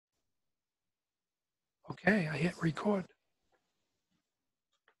Okay, I hit record.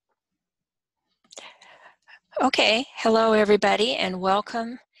 Okay, hello everybody and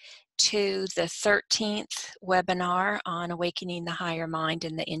welcome to the 13th webinar on awakening the higher mind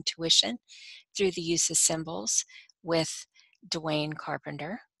and the intuition through the use of symbols with Duane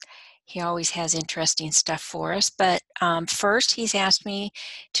Carpenter. He always has interesting stuff for us, but first he's asked me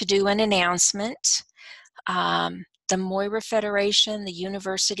to do an announcement. The Moira Federation, the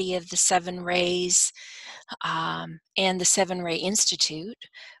University of the Seven Rays, and the Seven Ray Institute,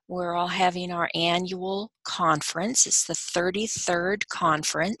 we're all having our annual conference. It's the 33rd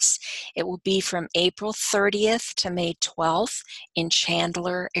conference. It will be from April 30th to May 12th in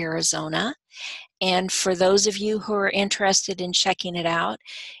Chandler, Arizona. And for those of you who are interested in checking it out,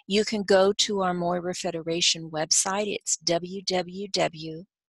 you can go to our Moira Federation website. It's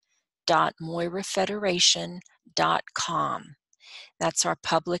www.moirafederation.com. That's our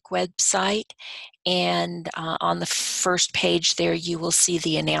public website, and on the first page there you will see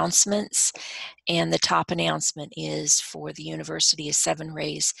the announcements, and the top announcement is for the University of Seven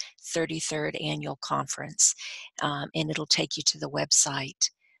Rays 33rd Annual Conference, and it'll take you to the website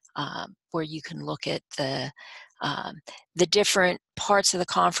where you can look at the different parts of the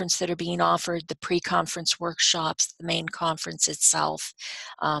conference that are being offered, the pre-conference workshops, the main conference itself,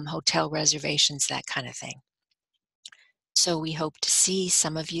 hotel reservations, that kind of thing. So we hope to see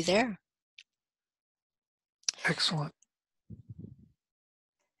some of you there. Excellent.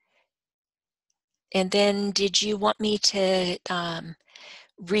 And then did you want me to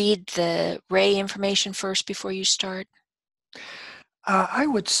read the Ray information first before you start? I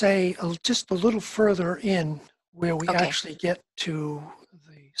would say just a little further in where we Okay. actually get to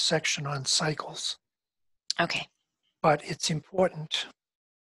the section on cycles. Okay. But it's important.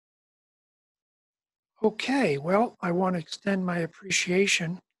 Okay, well, I want to extend my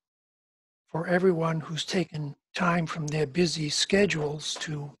appreciation for everyone who's taken time from their busy schedules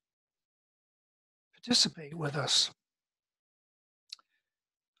to participate with us.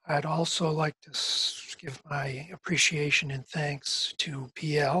 I'd also like to give my appreciation and thanks to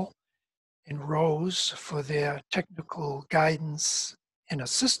PL and Rose for their technical guidance and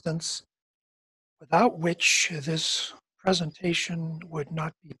assistance, without which this presentation would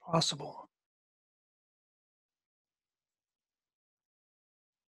not be possible.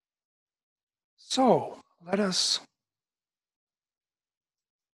 So let us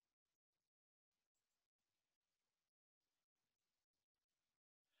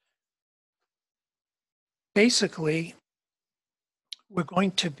basically, we're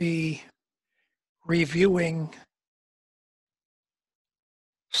going to be reviewing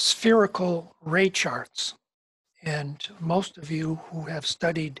spherical ray charts. And most of you who have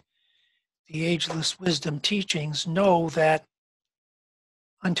studied the Ageless Wisdom teachings know that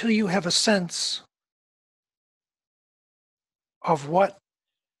until you have a sense of what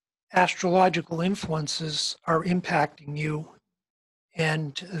astrological influences are impacting you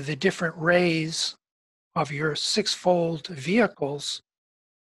and the different rays of your sixfold vehicles,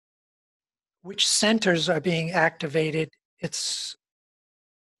 which centers are being activated, it's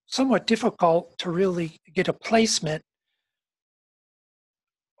somewhat difficult to really get a placement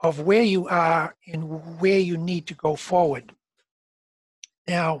of where you are and where you need to go forward.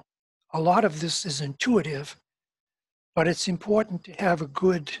 Now, a lot of this is intuitive, but it's important to have a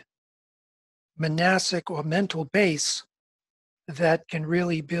good monastic or mental base that can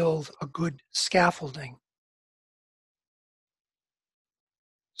really build a good scaffolding.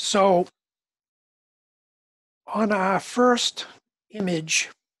 So, on our first image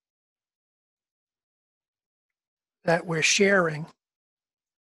that we're sharing,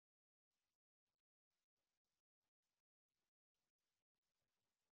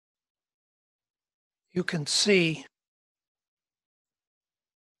 you can see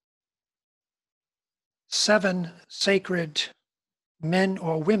 7 sacred men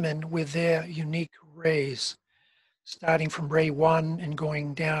or women with their unique rays, starting from ray 1 and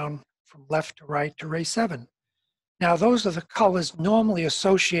going down from left to right to ray 7. Now, those are the colors normally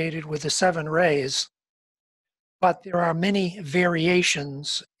associated with the 7 rays, but there are many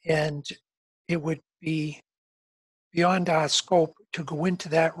variations, and it would be beyond our scope to go into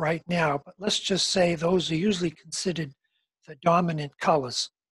that right now. But let's just say those are usually considered the dominant colors.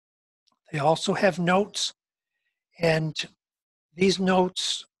 They also have notes, and these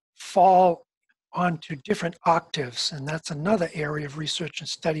notes fall onto different octaves, and that's another area of research and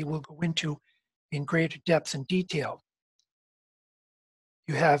study we'll go into in greater depth and detail.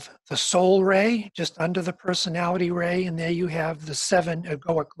 You have the soul ray just under the personality ray, and there you have the 7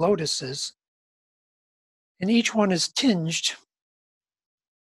 egoic lotuses. And each one is tinged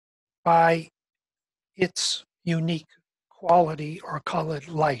by its unique quality or colored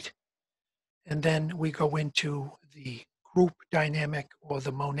light. And then we go into the group dynamic or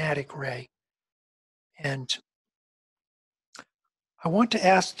the monadic ray. And I want to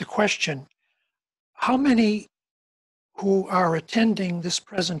ask the question, how many who are attending this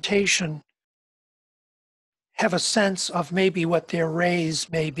presentation have a sense of maybe what their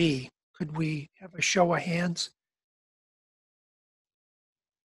rays may be? Could we have a show of hands?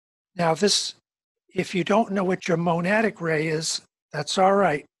 Now this, if you don't know what your monadic ray is, that's all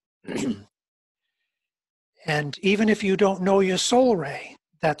right. And even if you don't know your soul ray,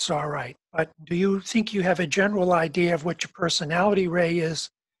 that's all right. But do you think you have a general idea of what your personality ray is?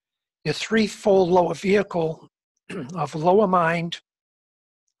 Your threefold lower vehicle of lower mind,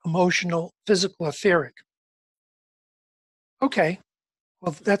 emotional, physical, etheric. Okay,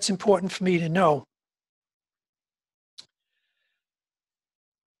 well, that's important for me to know.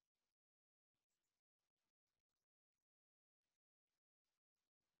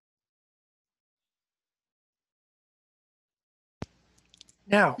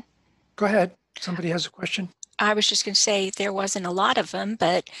 Now, go ahead. Somebody has a question? I was just going to say there wasn't a lot of them,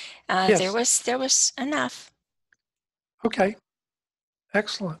 but Yes. there was enough. Okay,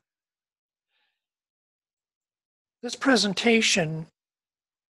 excellent. This presentation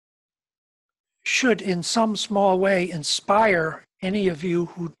should in some small way inspire any of you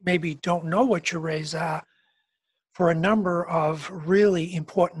who maybe don't know what your rays are for a number of really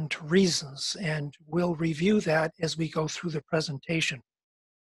important reasons, and we'll review that as we go through the presentation.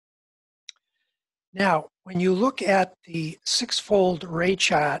 Now, when you look at the six-fold ray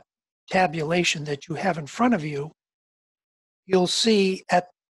chart tabulation that you have in front of you, you'll see at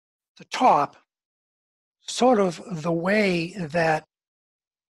the top sort of the way that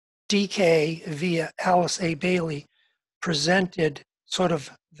DK via Alice A. Bailey presented sort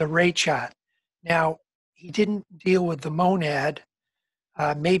of the ray chart. Now, he didn't deal with the monad.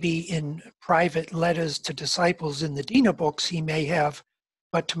 Maybe in private letters to disciples in the Dina books he may have,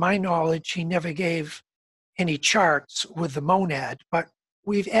 but to my knowledge he never gave any charts with the monad. But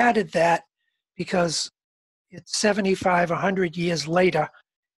we've added that because it's 75, 100 years later,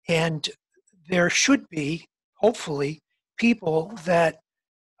 and there should be, hopefully, people that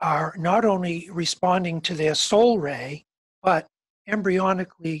are not only responding to their soul ray, but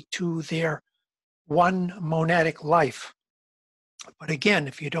embryonically to their one monadic life. But again,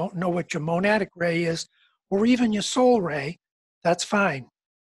 if you don't know what your monadic ray is, or even your soul ray, that's fine.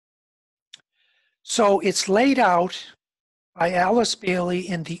 So it's laid out by Alice Bailey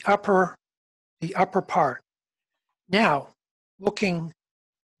in the upper part. Now, looking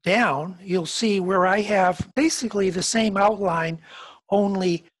down, you'll see where I have basically the same outline,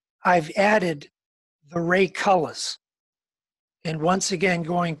 only I've added the ray colors. And once again,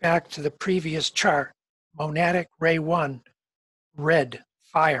 going back to the previous chart, monadic ray 1, red,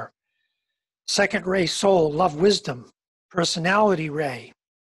 fire. Second ray, soul, love, wisdom. Personality ray,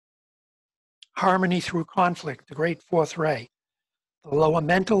 harmony through conflict, the great fourth ray. The lower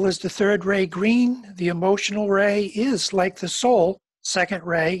mental is the third ray, green. The emotional ray is like the soul, second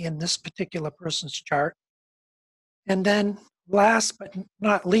ray in this particular person's chart. And then last but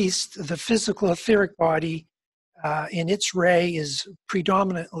not least, the physical etheric body in its ray is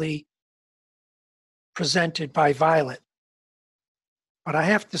predominantly presented by violet. But I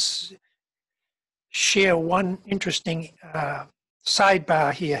have to share one interesting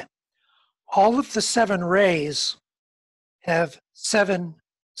sidebar here. All of the 7 rays have 7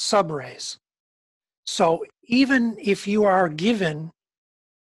 subrays. So even if you are given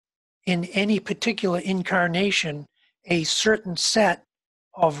in any particular incarnation a certain set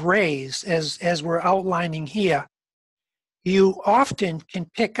of rays, as we're outlining here, you often can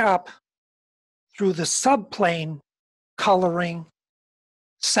pick up through the subplane coloring,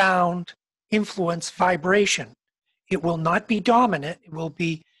 sound, influence, vibration. It will not be dominant, it will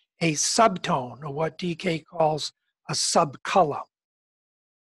be a subtone, or what DK calls a subcolor.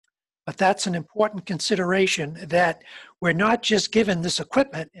 But that's an important consideration, that we're not just given this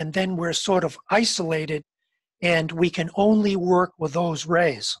equipment and then we're sort of isolated and we can only work with those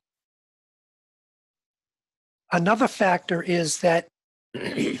rays. Another factor is that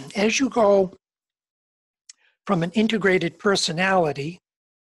as you go from an integrated personality,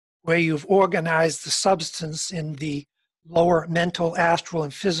 where you've organized the substance in the lower mental, astral,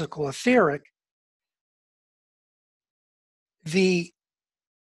 and physical etheric, the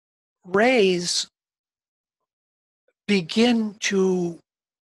rays begin to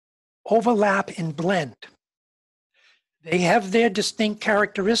overlap and blend. They have their distinct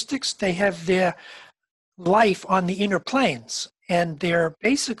characteristics, they have their life on the inner planes, and they're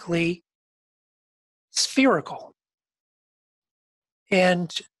basically spherical.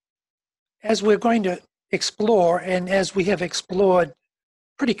 And as we're going to explore, and as we have explored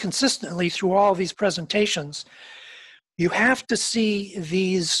pretty consistently through all these presentations, you have to see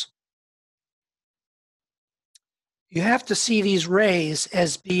these rays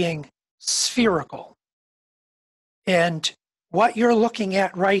as being spherical. And what you're looking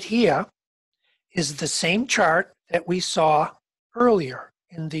at right here is the same chart that we saw earlier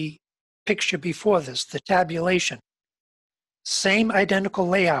in the picture before this, the tabulation. Same identical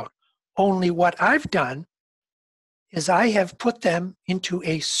layout. Only what I've done is I have put them into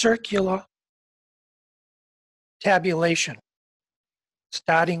a circular tabulation,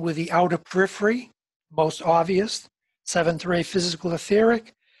 starting with the outer periphery, most obvious, seventh ray physical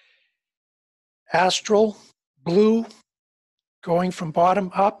etheric, astral, blue, going from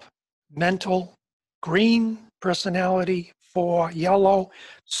bottom up, mental, green, personality, 4, yellow,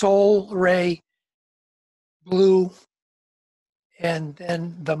 soul ray, blue, and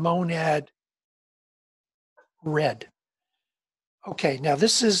then the monad, red. Okay, now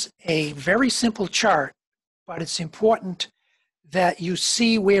this is a very simple chart, but it's important that you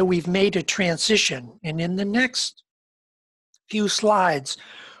see where we've made a transition. And in the next few slides,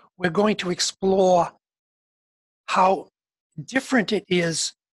 we're going to explore how different it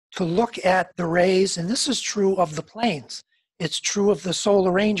is to look at the rays, and this is true of the planes. It's true of the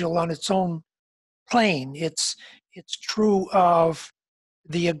solar angel on its own plane. It's true of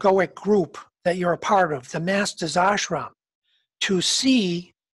the egoic group that you're a part of, the Master's Ashram, to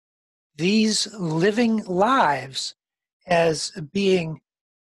see these living lives as being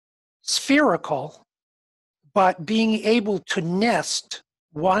spherical, but being able to nest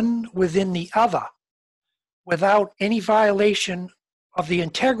one within the other without any violation of the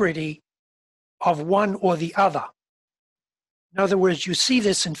integrity of one or the other. In other words, you see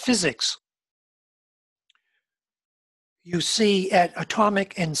this in physics. You see at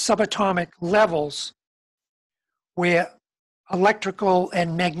atomic and subatomic levels where electrical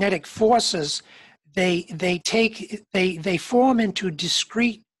and magnetic forces, they form into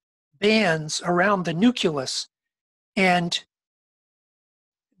discrete bands around the nucleus, and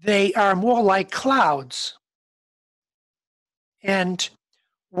they are more like clouds. And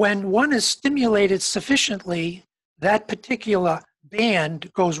when one is stimulated sufficiently, that particular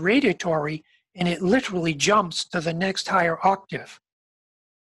band goes radiatory, and it literally jumps to the next higher octave.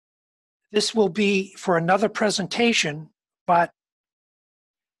 This will be for another presentation, but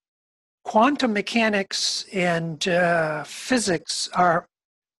quantum mechanics and physics are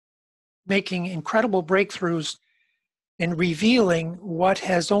making incredible breakthroughs in revealing what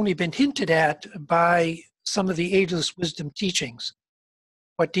has only been hinted at by some of the ageless wisdom teachings,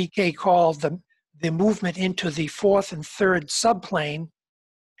 what DK called the movement into the fourth and third subplane,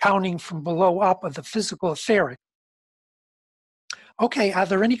 counting from below up of the physical etheric. Okay, are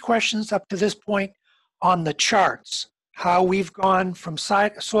there any questions up to this point on the charts? How we've gone from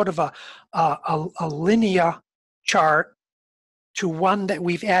sort of a linear chart to one that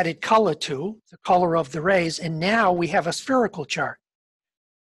we've added color to, the color of the rays, and now we have a spherical chart.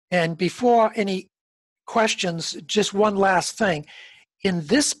 And before any questions, just one last thing. In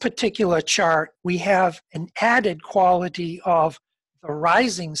this particular chart, we have an added quality of the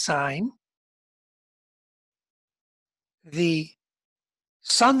rising sign, the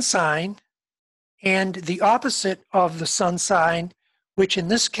sun sign, and the opposite of the sun sign, which in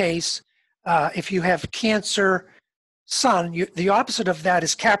this case, if you have Cancer sun, the opposite of that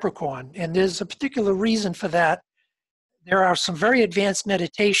is Capricorn. And there's a particular reason for that. There are some very advanced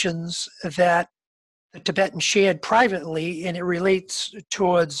meditations that the Tibetans shared privately, and it relates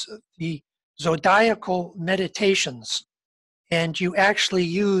towards the zodiacal meditations. And you actually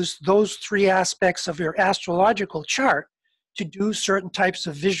use those three aspects of your astrological chart to do certain types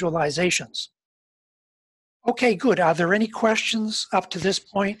of visualizations. Okay, good. Are there any questions up to this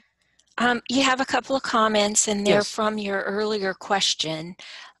point? You have a couple of comments, and they're Yes. from your earlier question.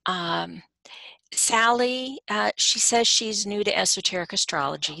 Sally, she says she's new to esoteric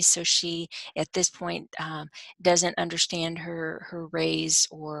astrology, so she, at this point, doesn't understand her rays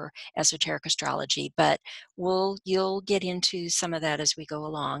or esoteric astrology, but you'll get into some of that as we go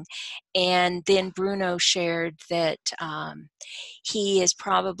along. And then Bruno shared that he is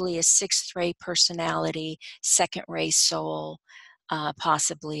probably a sixth ray personality, second ray soul,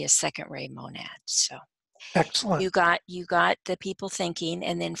 possibly a second ray monad. So Excellent. you got the people thinking,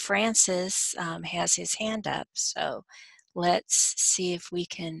 and then Francis has his hand up. So let's see if we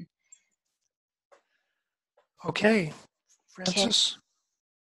can. Okay, Francis,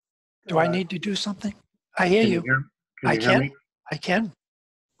 do I need to do something? I hear you. Can you hear me? I can.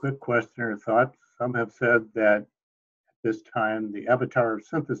 Quick question or thoughts. Some have said that at this time the avatar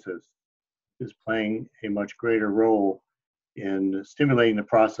synthesis is playing a much greater role in stimulating the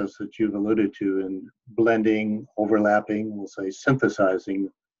process that you've alluded to in blending, overlapping, we'll say synthesizing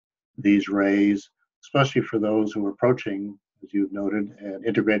these rays, especially for those who are approaching, as you've noted, an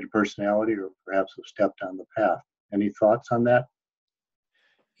integrated personality or perhaps have stepped on the path. Any thoughts on that?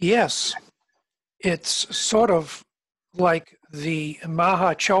 Yes, it's sort of like the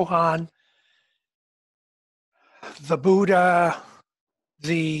Maha Chohan, the Buddha,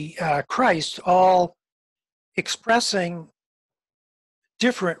 the Christ, all expressing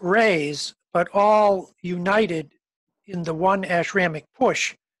different rays, but all united in the one ashramic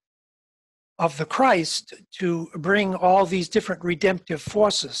push of the Christ to bring all these different redemptive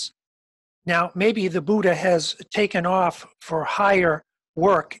forces. Now, maybe the Buddha has taken off for higher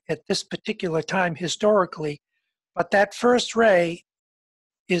work at this particular time historically, but that first ray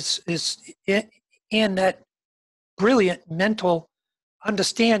is in that brilliant mental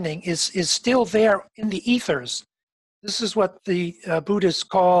understanding is still there in the ethers. This is what the Buddhists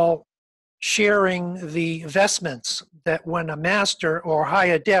call sharing the vestments, that when a master or high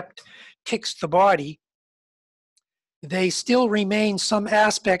adept kicks the body, they still remain some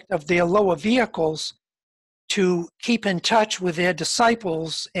aspect of their lower vehicles to keep in touch with their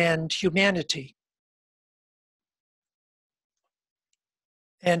disciples and humanity.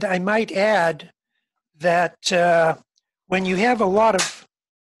 And I might add that when you have a lot of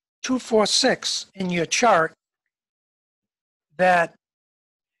 246 in your chart, that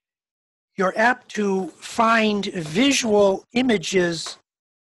you're apt to find visual images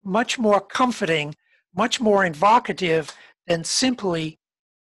much more comforting, much more evocative than simply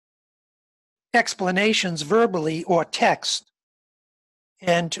explanations verbally or text.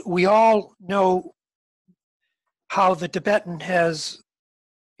 And we all know how the Tibetan has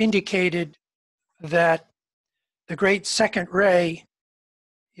indicated that the great second ray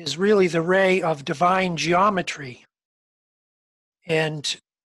is really the ray of divine geometry. And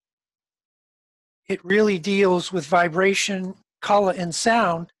it really deals with vibration, color, and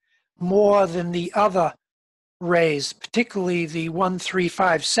sound more than the other rays, particularly the 1, 3,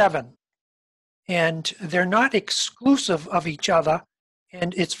 5, 7. And they're not exclusive of each other.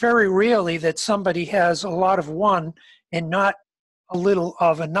 And it's very rarely that somebody has a lot of one and not a little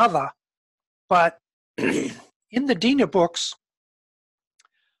of another. But in the Dina books,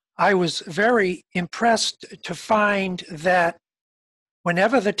 I was very impressed to find that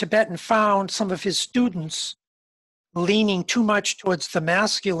whenever the Tibetan found some of his students leaning too much towards the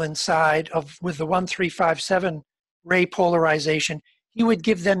masculine side of with the 1, 3, 5, 7 ray polarization, he would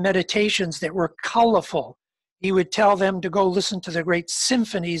give them meditations that were colorful. He would tell them to go listen to the great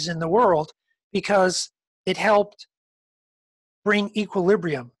symphonies in the world because it helped bring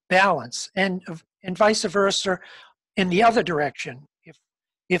equilibrium, balance, and vice versa in the other direction.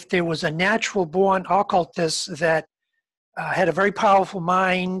 If there was a natural born occultist that had a very powerful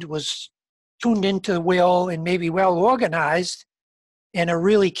mind, was tuned into the will and maybe well organized and a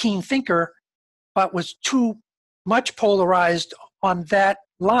really keen thinker, but was too much polarized on that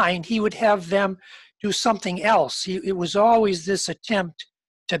line, he would have them do something else. It was always this attempt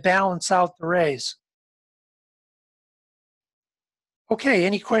to balance out the rays. Okay,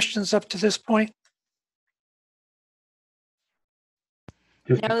 any questions up to this point?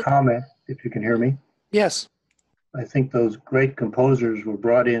 Just a comment, if you can hear me. Yes. I think those great composers were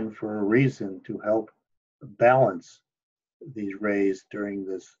brought in for a reason to help balance these rays during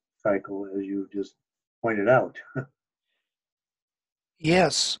this cycle, as you just pointed out.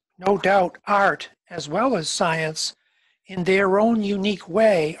 Yes, no doubt art as well as science in their own unique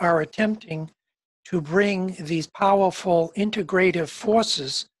way are attempting to bring these powerful integrative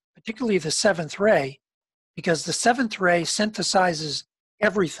forces, particularly the seventh ray, because the seventh ray synthesizes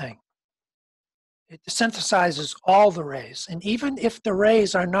everything. It synthesizes all the rays. And even if the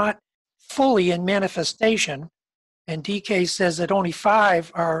rays are not fully in manifestation, and DK says that only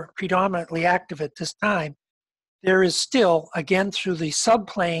 5 are predominantly active at this time, there is still, again, through the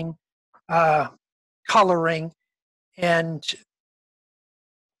subplane coloring and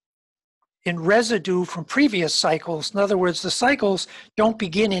in residue from previous cycles. In other words, the cycles don't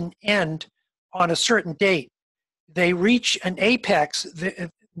begin and end on a certain date. They reach an apex.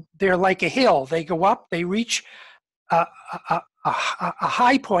 They're like a hill. They go up, they reach a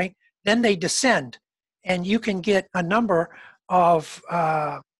high point, then they descend. And you can get a number of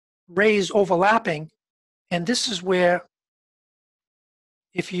rays overlapping. And this is where,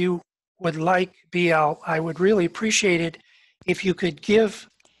 if you would like, BL, I would really appreciate it if you could give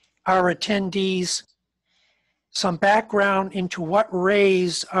our attendees some background into what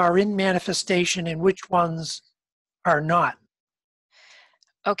rays are in manifestation and which ones are not.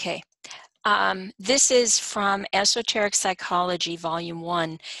 Okay. This is from Esoteric Psychology, Volume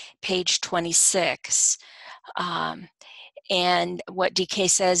 1, page 26. And what DK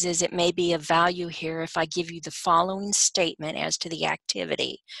says is it may be of value here if I give you the following statement as to the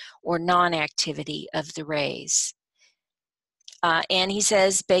activity or non-activity of the rays. And he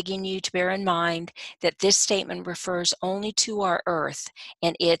says, begging you to bear in mind that this statement refers only to our Earth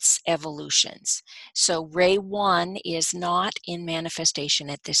and its evolutions. So Ray 1 is not in manifestation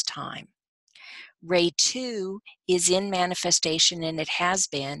at this time. Ray 2 is in manifestation, and it has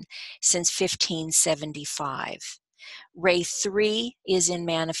been since 1575. Ray 3 is in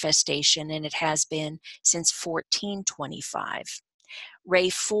manifestation, and it has been since 1425. Ray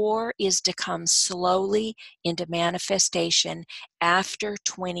 4 is to come slowly into manifestation after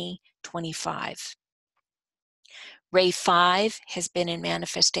 2025. Ray 5 has been in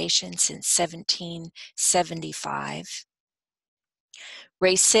manifestation since 1775.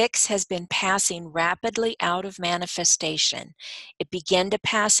 Ray 6 has been passing rapidly out of manifestation. It began to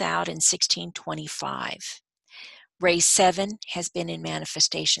pass out in 1625. Ray 7 has been in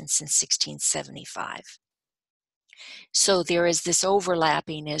manifestation since 1675. So there is this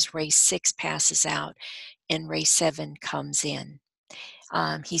overlapping as Ray 6 passes out and Ray 7 comes in.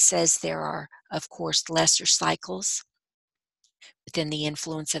 He says there are, of course, lesser cycles within the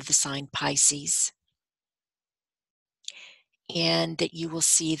influence of the sign Pisces. And that you will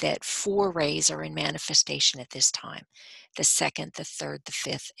see that 4 rays are in manifestation at this time: the 2nd, the 3rd, the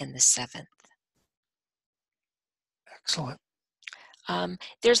 5th, and the 7th. Excellent.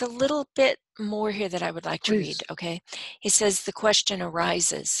 There's a little bit more here that I would like to Please. read, okay? He says, the question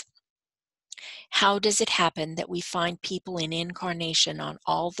arises, how does it happen that we find people in incarnation on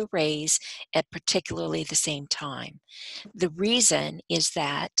all the rays at particularly the same time? The reason is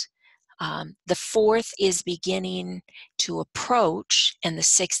that the 4th is beginning to approach and the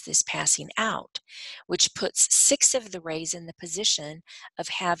 6th is passing out, which puts 6 of the rays in the position of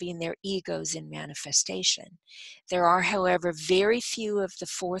having their egos in manifestation. There are, however, very few of the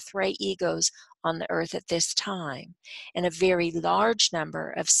 4th ray egos on the earth at this time, and a very large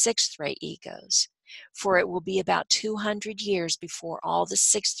number of 6th ray egos, for it will be about 200 years before all the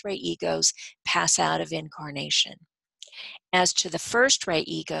 6th ray egos pass out of incarnation. As to the 1st ray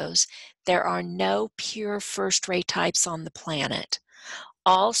egos, there are no pure 1st ray types on the planet.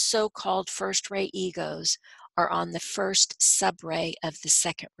 All so-called 1st ray egos are on the 1st subray of the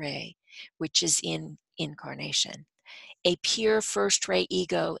 2nd ray, which is in incarnation. A pure 1st ray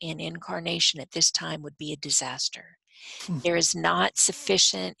ego in incarnation at this time would be a disaster. There is not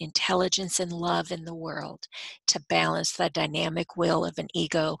sufficient intelligence and love in the world to balance the dynamic will of an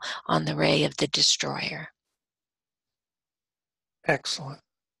ego on the ray of the destroyer. Excellent.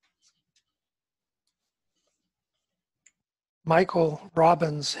 Michael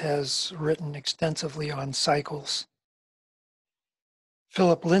Robbins has written extensively on cycles.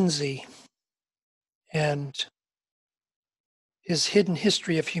 Philip Lindsay and his Hidden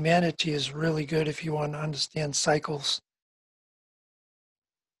History of Humanity is really good if you want to understand cycles.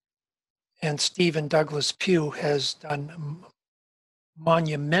 And Stephen Douglas Pugh has done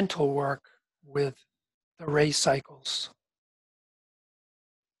monumental work with the ray cycles.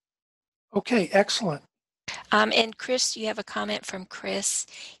 Okay, excellent. And Chris, you have a comment from Chris.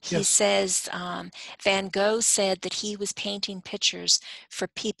 He Yes. says Van Gogh said that he was painting pictures for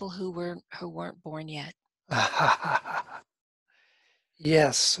people who weren't born yet.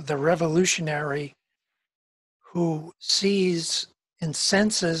 Yes, the revolutionary who sees and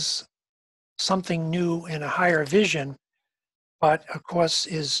senses something new and a higher vision, but of course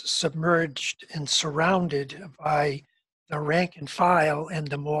is submerged and surrounded by the rank and file and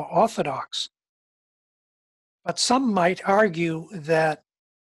the more orthodox. But some might argue that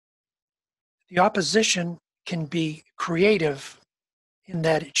the opposition can be creative in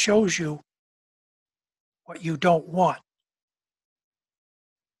that it shows you what you don't want.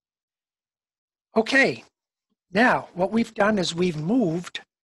 Okay, now what we've done is we've moved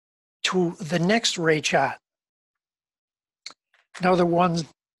to the next ray chart. Now the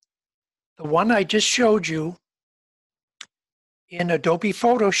one I just showed you in Adobe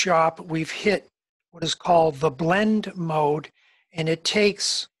Photoshop, we've hit what is called the blend mode, and it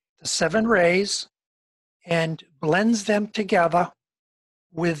takes the 7 rays and blends them together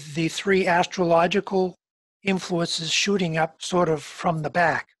with the 3 astrological influences shooting up sort of from the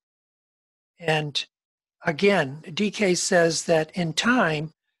back. And again, DK says that in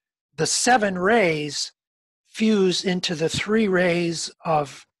time, the 7 rays fuse into the 3 rays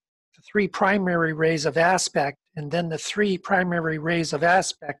of the 3 primary rays of aspect and then the 3 primary rays of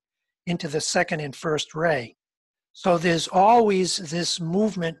aspect into the second and first ray. So there's always this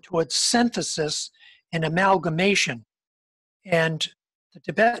movement towards synthesis and amalgamation. And the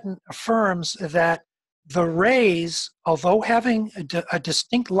Tibetan affirms that the rays, although having a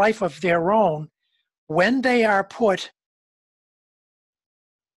distinct life of their own, when they are put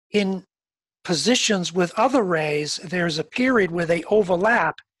in positions with other rays, there's a period where they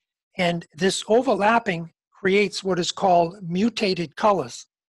overlap, and this overlapping creates what is called mutated colors.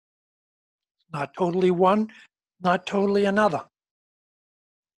 Not totally one, not totally another.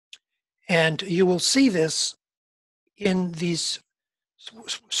 And you will see this in these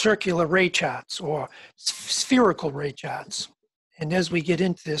circular ray charts or spherical ray charts. And as we get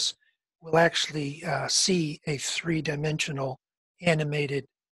into this, we'll actually see a 3-dimensional animated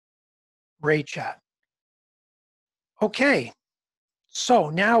ray chart. Okay, so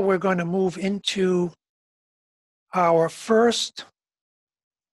now we're going to move into our first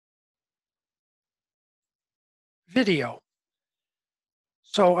video.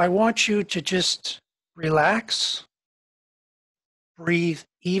 So I want you to just relax, breathe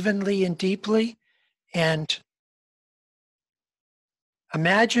evenly and deeply, and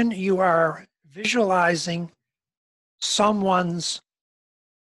imagine you are visualizing someone's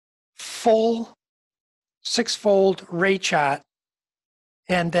full 6-fold ray chart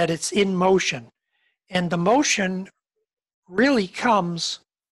and that it's in motion. And the motion really comes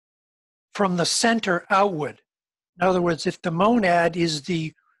from the center outward. In other words, if the monad is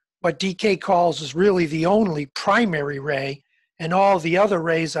what DK calls is really the only primary ray, and all the other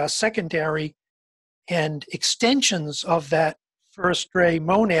rays are secondary and extensions of that first ray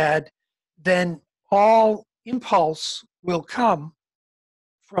monad, then all impulse will come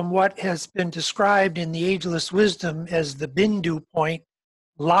from what has been described in the Ageless Wisdom as the Bindu point,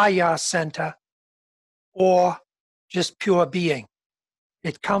 Laya center, or just pure being.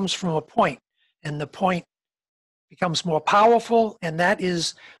 It comes from a point, and the point becomes more powerful, and that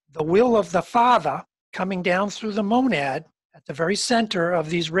is the will of the Father coming down through the monad at the very center of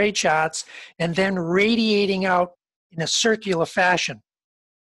these ray charts, and then radiating out in a circular fashion.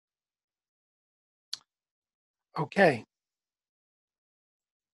 Okay.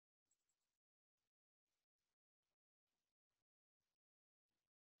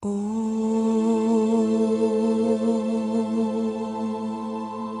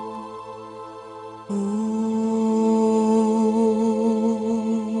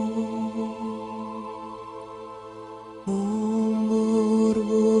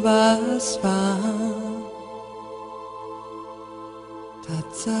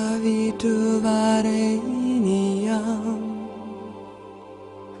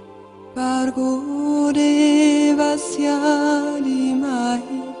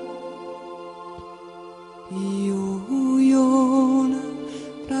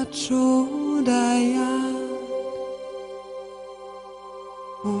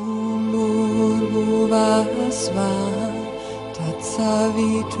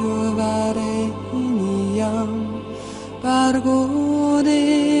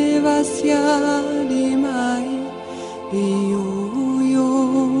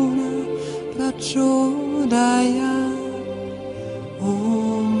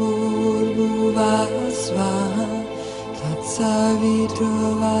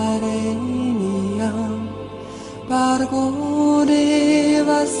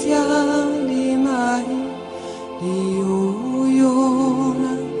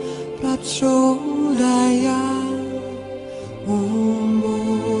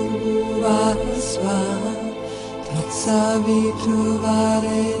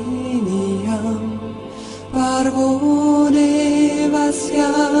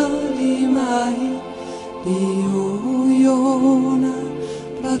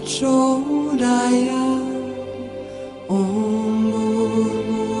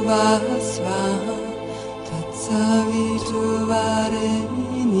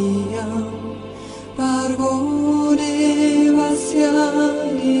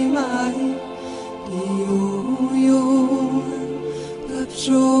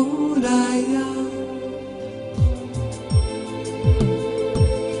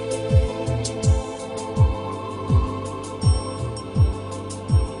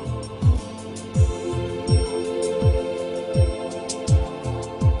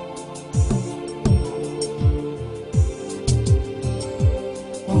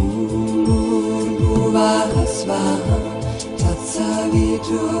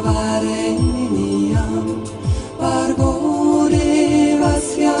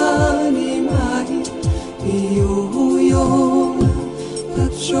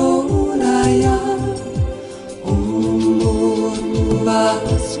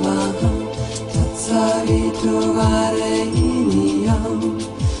 svaha tatsavito vareniam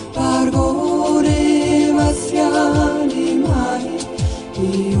pargore vasyani mai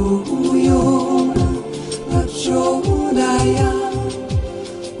iyuyona achodaya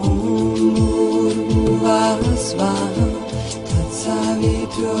Om svaha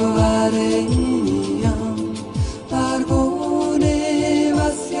tatsavito vareniam pargore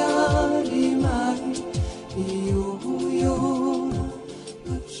vasyani mai iyuyona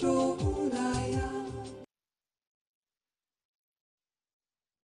achodaya.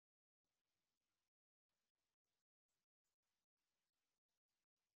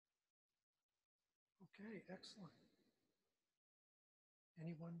 Okay, excellent.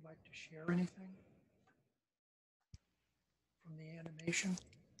 Anyone like to share anything from the animation?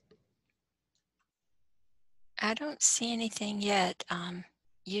 I don't see anything yet.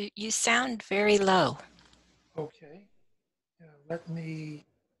 You sound very low. Okay. Let me,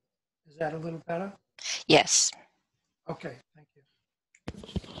 is that a little better? Yes, Okay, thank you.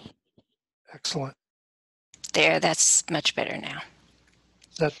 Excellent. there, that's much better now.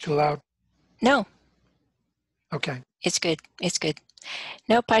 Is that too loud? No, Okay. it's good. It's good.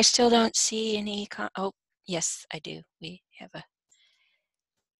 Nope, I still don't see any. Oh, yes, I do. We have a.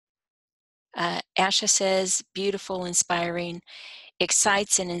 Asha says, beautiful, inspiring,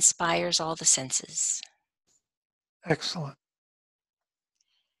 excites and inspires all the senses. Excellent.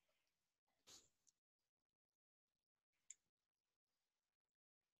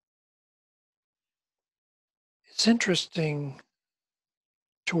 It's interesting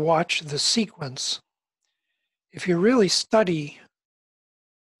to watch the sequence. If you really study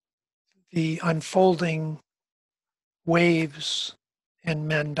the unfolding waves in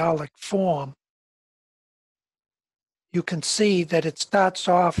mandalic form, you can see that it starts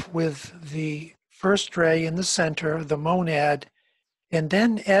off with the first ray in the center, the monad, and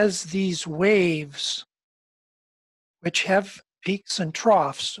then as these waves, which have peaks and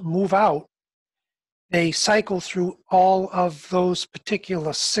troughs, move out, they cycle through all of those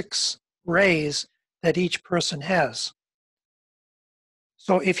particular 6 rays that each person has.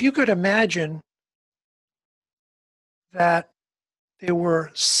 So if you could imagine that there were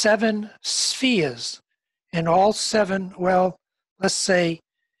 7 spheres, and all 7, well, let's say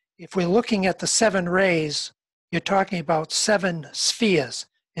if we're looking at the 7 rays, you're talking about 7 spheres.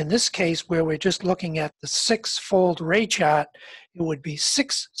 In this case, where we're just looking at the 6-fold ray chart, it would be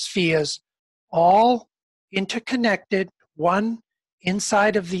 6 spheres, all interconnected, one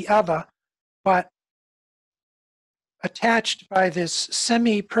inside of the other, but attached by this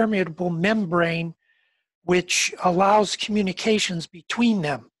semi-permeable membrane which allows communications between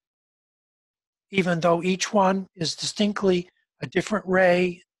them. Even though each one is distinctly a different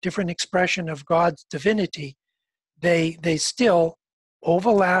ray, different expression of God's divinity, they still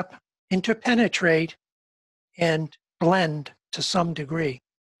overlap, interpenetrate, and blend to some degree.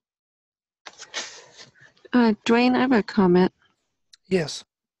 Duane, I have a comment. Yes.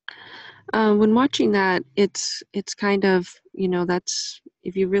 When watching that, it's kind of, that's,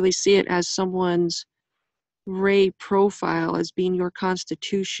 if you really see it as someone's ray profile as being your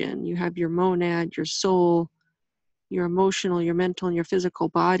constitution, you have your monad, your soul, your emotional, your mental, and your physical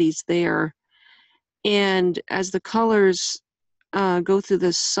bodies there. And as the colors go through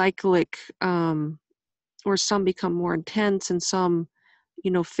this cyclic, or some become more intense and some,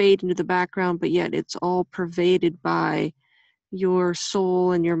 fade into the background, but yet it's all pervaded by your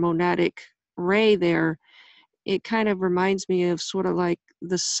soul and your monadic ray there, it kind of reminds me of sort of like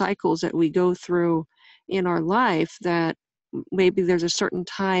the cycles that we go through in our life, that maybe there's a certain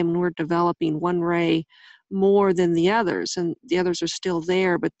time when we're developing one ray more than the others, and the others are still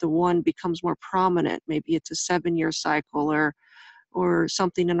there, but the one becomes more prominent. Maybe it's a 7-year cycle or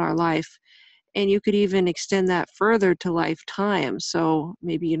something in our life. And you could even extend that further to lifetime. So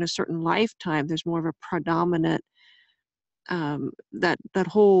maybe in a certain lifetime, there's more of a predominant, that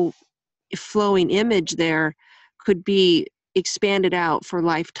whole flowing image there could be expanded out for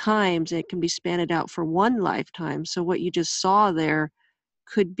lifetimes. It can be expanded out for one lifetime. So what you just saw there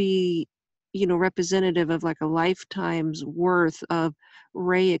could be, representative of like a lifetime's worth of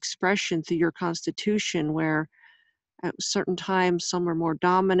ray expression through your constitution, where at certain times some are more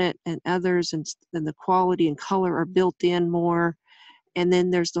dominant and others, and then the quality and color are built in more. And then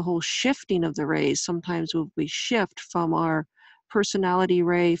there's the whole shifting of the rays. Sometimes we shift from our personality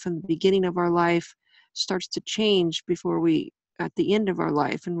ray from the beginning of our life, starts to change before we at the end of our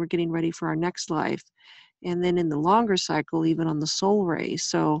life, and we're getting ready for our next life. And then in the longer cycle, even on the soul ray.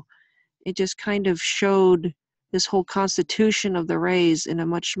 So it just kind of showed this whole constitution of the rays in a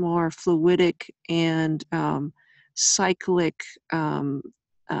much more fluidic and cyclic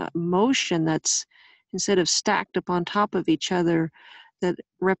motion that's, instead of stacked up on top of each other, that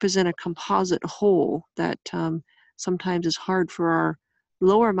represent a composite whole that sometimes is hard for our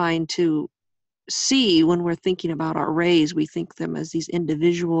lower mind to see when we're thinking about our rays. We think them as these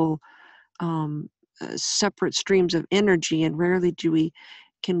individual separate streams of energy, and rarely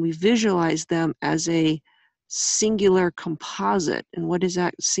can we visualize them as a singular composite. And what does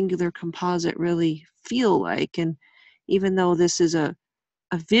that singular composite really feel like? And even though this is a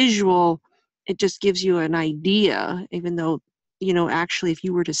visual, it just gives you an idea, even though, you know, actually if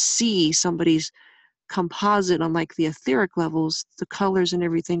you were to see somebody's composite on like the etheric levels, the colors and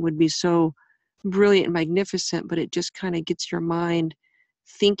everything would be so brilliant and magnificent, but it just kind of gets your mind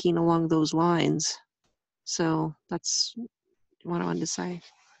thinking along those lines. So that's what I wanted to say.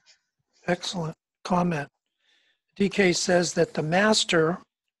 Excellent comment. DK says that the master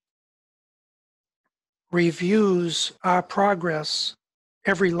reviews our progress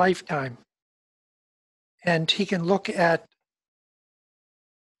every lifetime, and he can look at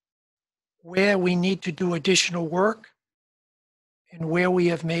where we need to do additional work and where we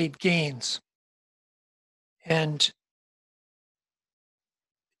have made gains. And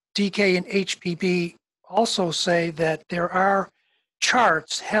DK and HPB also say that there are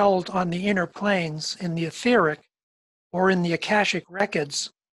charts held on the inner planes in the etheric or in the Akashic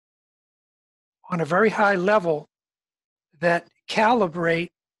records on a very high level that calibrate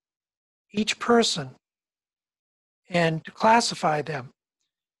each person and classify them.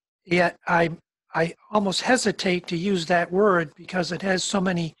 Yet I almost hesitate to use that word because it has so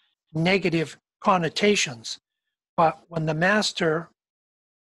many negative connotations. But when the master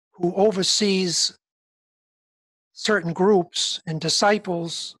who oversees certain groups and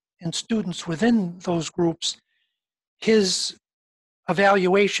disciples and students within those groups, his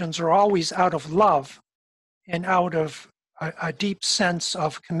evaluations are always out of love and out of a deep sense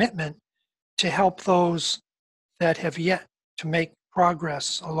of commitment to help those that have yet to make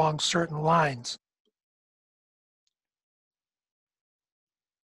progress along certain lines.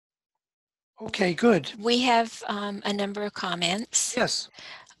 Okay, good. We have a number of comments. Yes.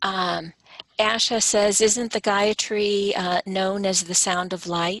 Asha says, isn't the Gayatri known as the sound of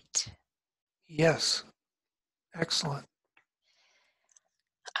light? Yes. Excellent.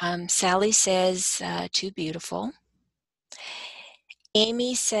 Sally says, too beautiful.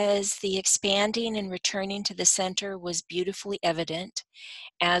 Amy says, the expanding and returning to the center was beautifully evident,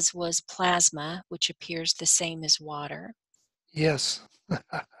 as was plasma, which appears the same as water. Yes.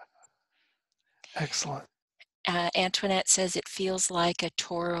 Excellent. Antoinette says it feels like a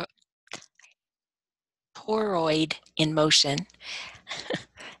toroid in motion.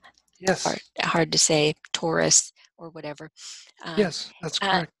 Yes. Hard to say, torus or whatever. Yes, that's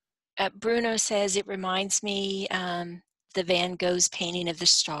correct. Bruno says it reminds me the Van Gogh's painting of the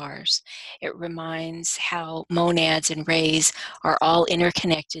stars. It reminds how monads and rays are all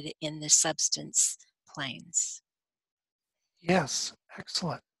interconnected in the substance planes. Yes,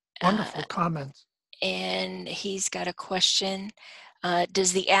 excellent. Wonderful comments. And he's got a question.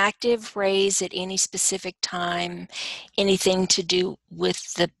 Does the active rays at any specific time anything to do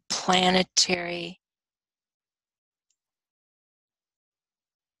with the planetary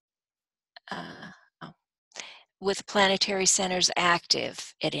with planetary centers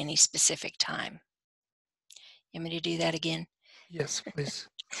active at any specific time? You want me to do that again? Yes, please.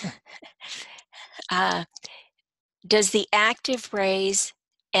 Does the active rays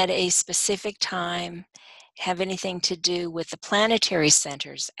at a specific time have anything to do with the planetary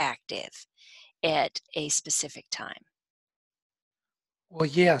centers active at a specific time? Well,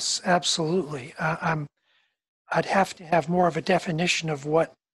 yes, absolutely. I'd have to have more of a definition of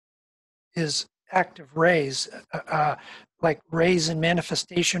what is active rays, like rays in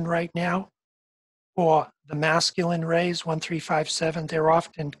manifestation right now, or the masculine rays, 1, 3, 5, 7. They're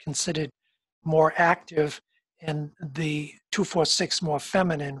often considered more active, and the 2, 4, 6 more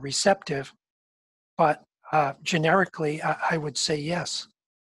feminine, receptive. But generically, I would say yes.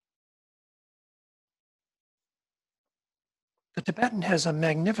 The Tibetan has a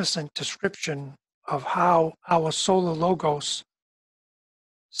magnificent description of how our solar logos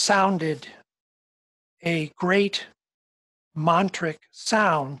sounded a great mantric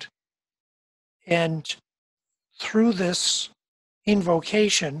sound, and through this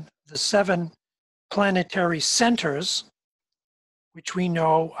invocation, the 7 planetary centers, which we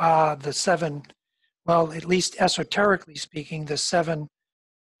know are the 7, well, at least esoterically speaking, the 7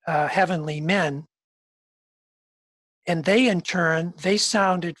 heavenly men, and they in turn, they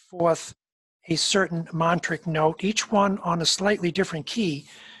sounded forth a certain mantric note, each one on a slightly different key,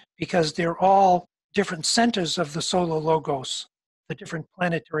 because they're all different centers of the solar logos the different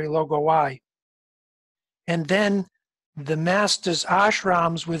planetary logoi. And then the masters'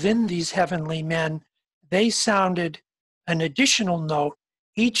 ashrams within these heavenly men, they sounded an additional note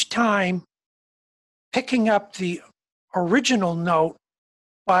each time, picking up the original note,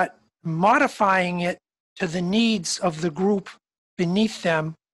 but modifying it to the needs of the group beneath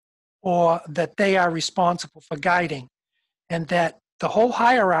them or that they are responsible for guiding. And that the whole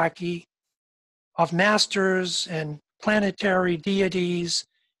hierarchy of masters and planetary deities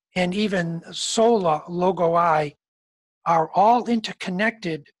and even solar logoi are all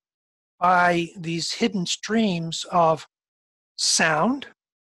interconnected by these hidden streams of sound,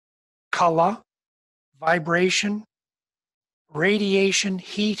 color, vibration, radiation,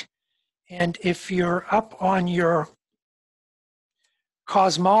 heat. And if you're up on your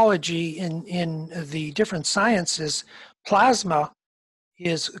cosmology in the different sciences, plasma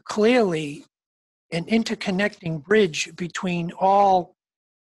is clearly an interconnecting bridge between all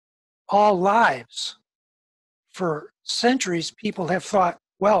lives. For centuries, people have thought,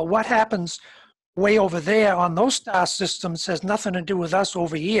 well, what happens way over there on those star systems has nothing to do with us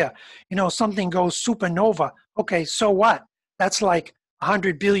over here. You know, something goes supernova. Okay, so what? That's like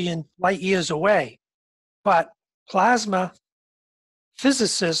 100 billion light years away. But plasma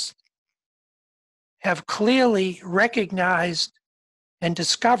physicists have clearly recognized and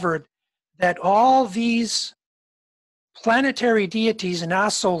discovered that all these planetary deities in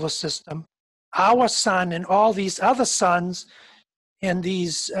our solar system, our sun and all these other suns and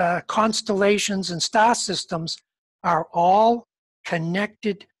these constellations and star systems are all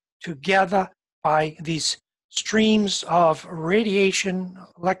connected together by these streams of radiation,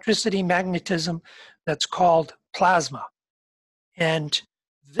 electricity, magnetism that's called plasma. And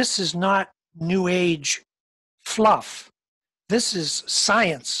this is not New Age fluff. This is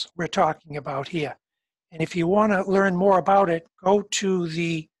science we're talking about here. And if you want to learn more about it, go to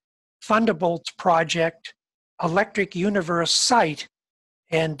the Thunderbolts Project Electric Universe site,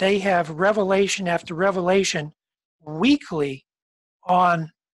 and they have revelation after revelation weekly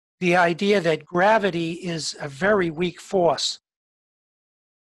on the idea that gravity is a very weak force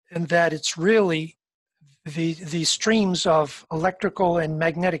and that it's really the streams of electrical and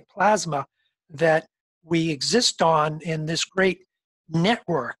magnetic plasma that we exist on in this great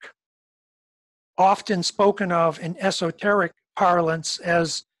network, often spoken of in esoteric parlance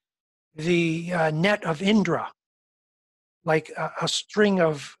as the net of Indra, like a string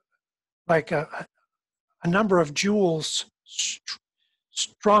of, like a number of jewels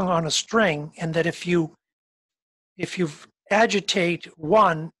strung on a string, and that if you agitate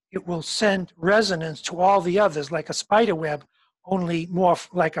one, it will send resonance to all the others, like a spider web, only more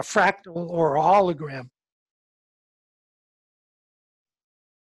like a fractal or a hologram.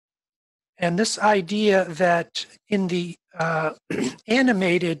 And this idea that in the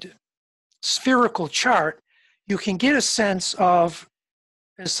animated spherical chart, you can get a sense of,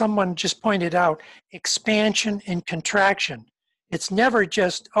 as someone just pointed out, expansion and contraction. It's never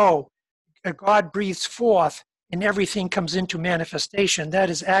just, oh, God breathes forth and everything comes into manifestation. That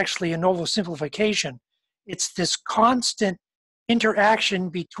is actually an oversimplification. It's this constant interaction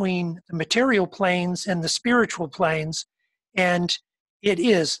between the material planes and the spiritual planes, and it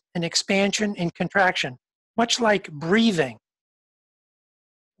is an expansion and contraction, much like breathing.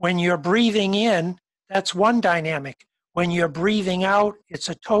 When you're breathing in, that's one dynamic. When you're breathing out, it's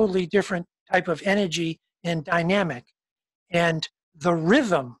a totally different type of energy and dynamic. And the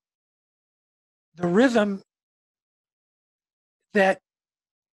rhythm that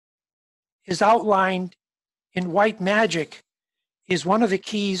is outlined in white magic is one of the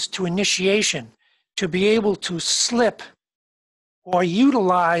keys to initiation, to be able to slip or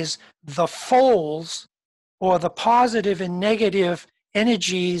utilize the folds or the positive and negative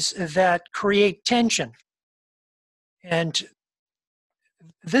energies that create tension. And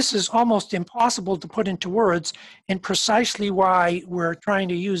this is almost impossible to put into words, and precisely why we're trying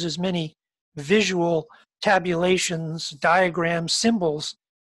to use as many visual tabulations, diagrams, symbols,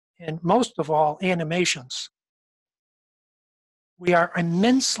 and most of all, animations. We are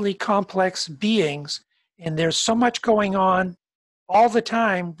immensely complex beings, and there's so much going on all the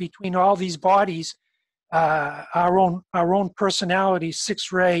time between all these bodies, our own personality,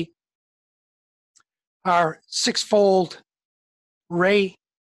 6-ray, our sixfold ray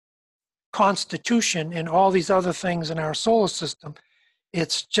constitution, and all these other things in our solar system.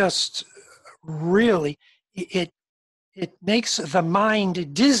 It's just really, it makes the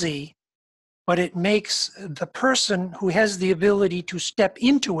mind dizzy, but it makes the person who has the ability to step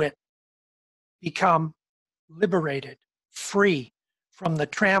into it become liberated, free from the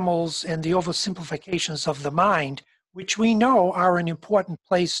trammels and the oversimplifications of the mind, which we know are an important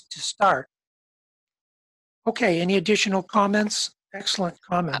place to start. Okay, any additional comments? Excellent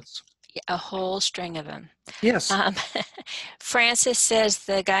comments. A whole string of them. Yes. Francis says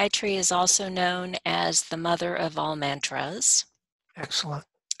the Gayatri is also known as the mother of all mantras. Excellent.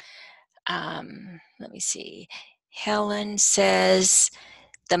 Let me see. Helen says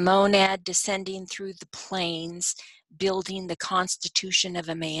the monad descending through the planes, building the constitution of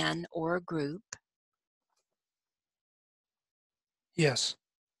a man or a group. Yes.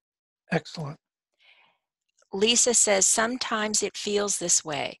 Excellent. Lisa says sometimes it feels this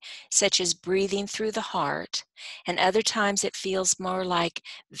way, such as breathing through the heart, and other times it feels more like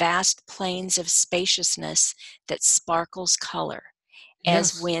vast plains of spaciousness that sparkles color,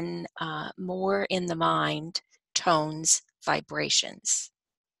 as Yes. when more in the mind, tones, vibrations.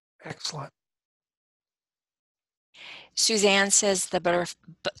 Excellent. Suzanne says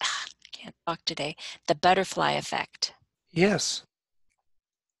can't talk today, the butterfly effect. Yes.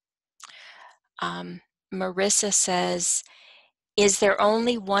 Marissa says, is there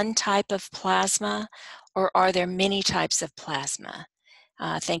only one type of plasma, or are there many types of plasma?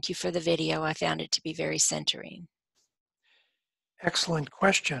 Thank you for the video. I found it to be very centering. Excellent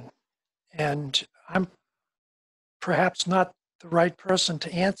question. And I'm perhaps not the right person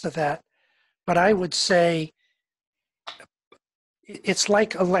to answer that, but I would say it's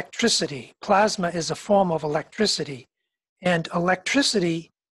like electricity. Plasma is a form of electricity, and electricity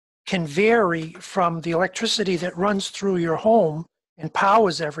can vary from the electricity that runs through your home and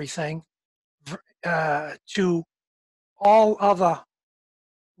powers everything to all other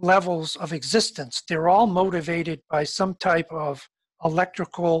levels of existence. They're all motivated by some type of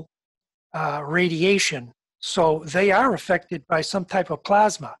electrical radiation. So they are affected by some type of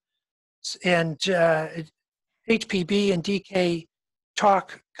plasma. And HPB and DK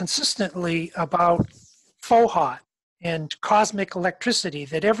talk consistently about Fohot and cosmic electricity,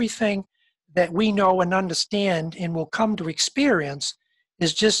 that everything that we know and understand and will come to experience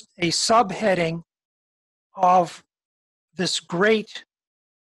is just a subheading of this great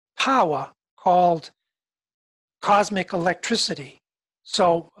power called cosmic electricity.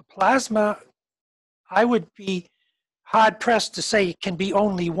 So plasma, I would be hard-pressed to say it can be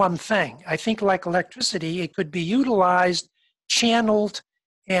only one thing. I think like electricity, it could be utilized, channeled,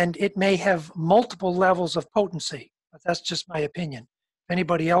 and it may have multiple levels of potency. But that's just my opinion. If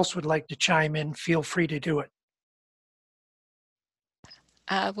anybody else would like to chime in, feel free to do it.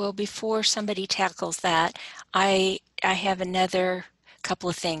 Well, before somebody tackles that, I have another couple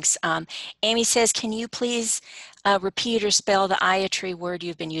of things. Amy says, can you please repeat or spell the Gayatri word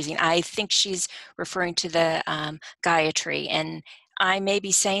you've been using? I think she's referring to the Gayatri, and I may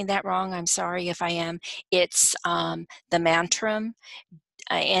be saying that wrong. I'm sorry if I am. It's the mantram,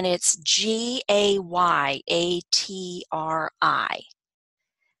 and it's Gayatri.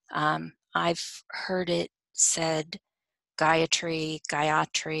 I've heard it said Gayatri,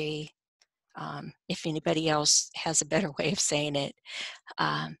 Gayatri. If anybody else has a better way of saying it,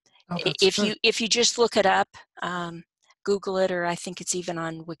 if you just look it up, Google it, or I think it's even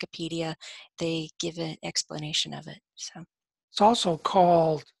on Wikipedia, they give an explanation of it. So it's also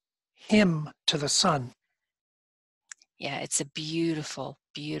called Hymn to the Sun. Yeah, it's a beautiful,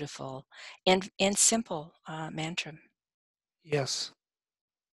 beautiful, and simple mantra. Yes.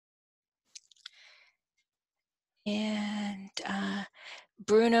 And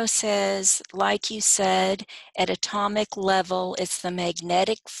Bruno says, like you said, at atomic level, it's the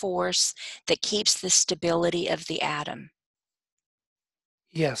magnetic force that keeps the stability of the atom.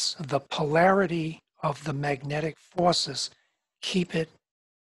 Yes, the polarity of the magnetic forces give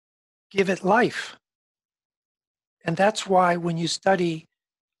it life. And that's why when you study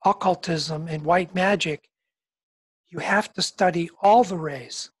occultism and white magic, you have to study all the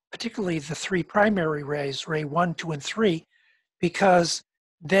rays, particularly the three primary rays, ray 1, 2, and 3, because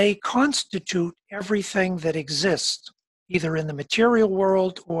they constitute everything that exists, either in the material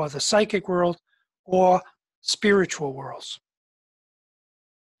world or the psychic world or spiritual worlds.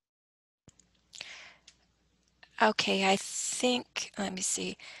 Okay, I think, let me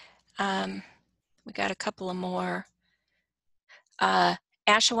see. We got a couple of more.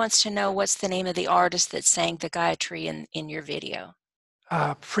 Asha wants to know what's the name of the artist that sang the Gayatri in your video.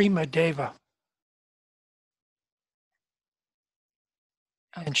 Prima Deva.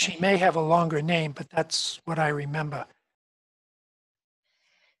 Okay. And she may have a longer name, but that's what I remember.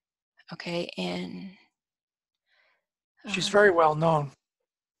 Okay, and she's very well known.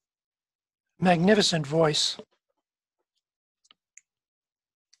 Magnificent voice.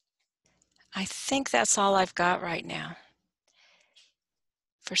 I think that's all I've got right now.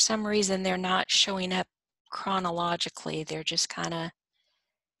 For some reason, they're not showing up chronologically. They're just kind of,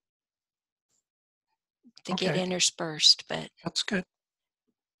 they get Okay. interspersed, but. That's good.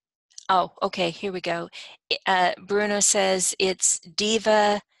 Oh, okay, here we go. Bruno says it's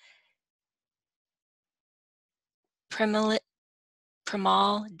Diva Primal,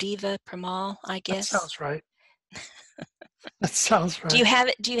 Diva Primal, I That guess. sounds right. That sounds right. Do you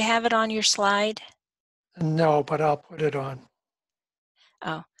have it on your slide? No, but I'll put it on.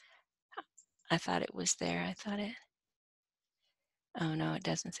 Oh, I thought it was there. I thought it. Oh no, it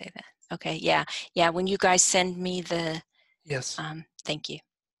doesn't say that. Okay, yeah. When you guys send me the, Yes. thank you.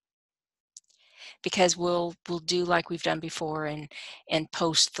 Because we'll do like we've done before and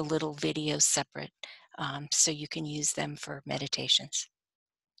post the little videos separate, so you can use them for meditations.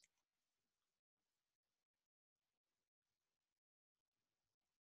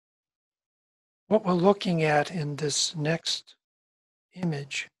 What we're looking at in this next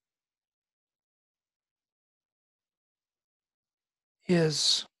image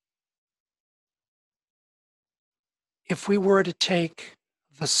is if we were to take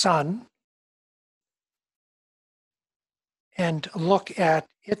the sun and look at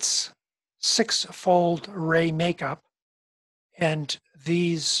its six-fold ray makeup, and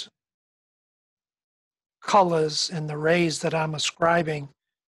these colors and the rays that I'm ascribing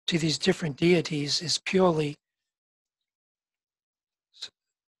to these different deities is purely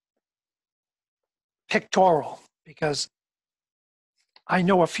pictorial, because I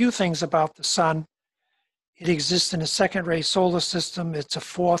know a few things about the sun. It exists in a second ray solar system. It's a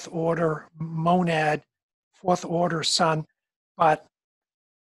fourth order monad, fourth order sun, but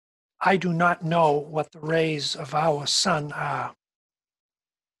I do not know what the rays of our sun are.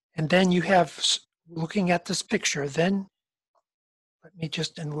 And then you have, looking at this picture, then let me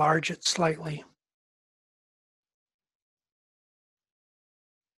just enlarge it slightly.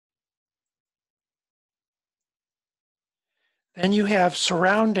 Then you have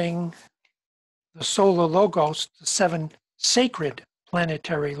surrounding the solar logos, the 7 sacred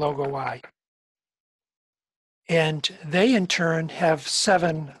planetary logoi. And they in turn have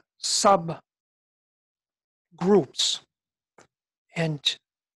 7 subgroups and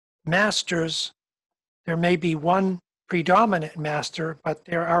masters. There may be one predominant master, but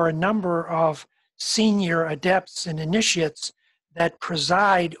there are a number of senior adepts and initiates that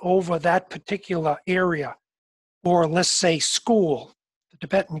preside over that particular area, or let's say school. The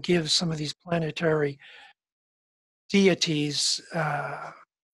Tibetan gives some of these planetary deities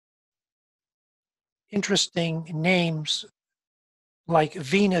interesting names, like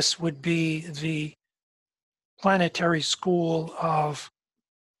Venus would be the planetary school of,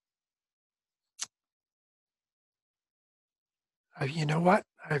 you know what?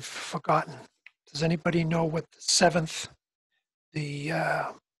 I've forgotten. Does anybody know what the 7th, the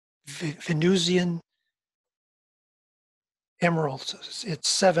Venusian emeralds?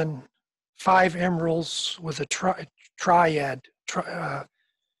 It's 5 emeralds with a triad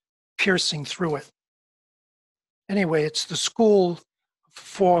piercing through it. Anyway, it's the school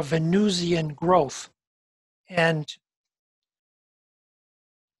for Venusian growth. And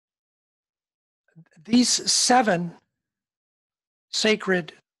these 7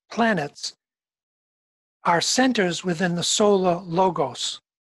 sacred planets are centers within the solar logos.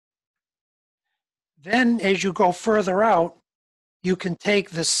 Then as you go further out, you can take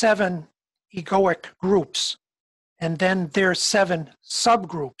the 7 egoic groups, and then their 7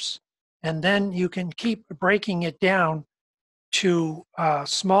 subgroups. And then you can keep breaking it down to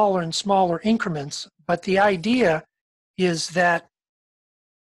smaller and smaller increments. But the idea is that,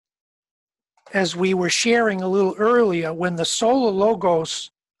 as we were sharing a little earlier, when the solar logos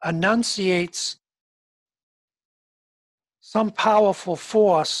enunciates some powerful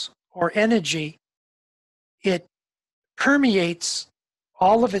force or energy, it permeates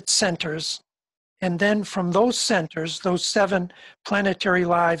all of its centers, and then from those centers, those 7 planetary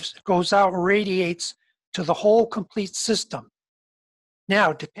lives, goes out, radiates to the whole complete system.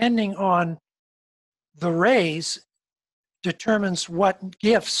 Now, depending on the rays, determines what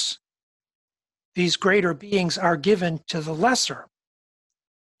gifts these greater beings are given to the lesser.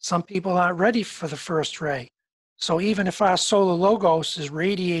 Some people aren't ready for the first ray. So even if our solar logos is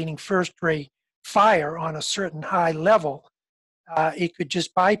radiating first ray fire on a certain high level, it could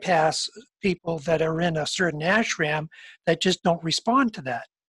just bypass people that are in a certain ashram that just don't respond to that.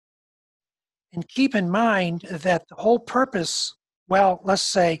 And keep in mind that the whole purpose, well, let's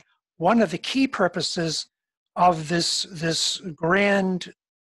say one of the key purposes of this grand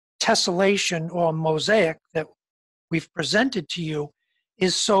tessellation or mosaic that we've presented to you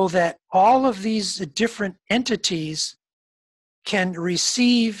is so that all of these different entities can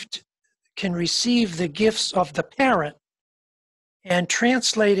receive can receive the gifts of the parent and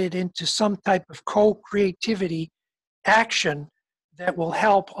translate it into some type of co-creativity action that will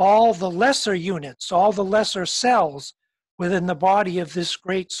help all the lesser units, all the lesser cells within the body of this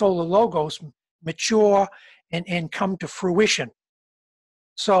great solar logos mature and come to fruition.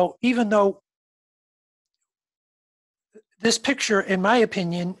 So even though this picture, in my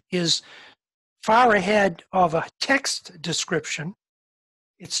opinion, is far ahead of a text description,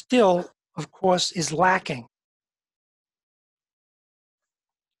 it still, of course, is lacking.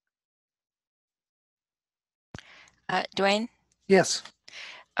 Duane? Yes.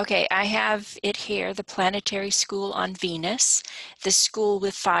 Okay, I have it here, the Planetary School on Venus, the school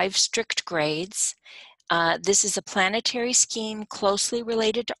with 5 strict grades. This is a planetary scheme closely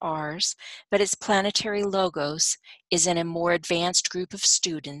related to ours, but its Planetary Logos is in a more advanced group of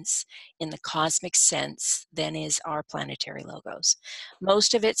students in the cosmic sense than is our Planetary Logos.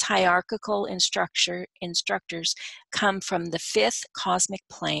 Most of its hierarchical instructors come from the 5th cosmic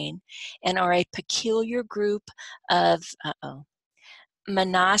plane and are a peculiar group of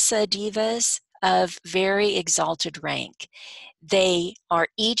Manasa divas of very exalted rank. They are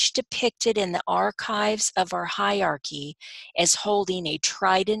each depicted in the archives of our hierarchy as holding a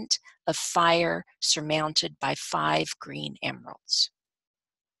trident of fire surmounted by 5 green emeralds.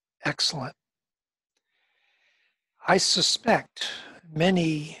 Excellent. I suspect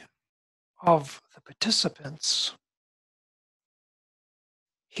many of the participants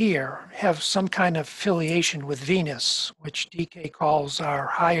here have some kind of affiliation with Venus, which DK calls our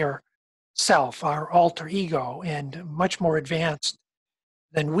higher self, our alter ego, and much more advanced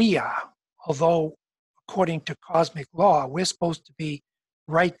than we are. Although, according to cosmic law, we're supposed to be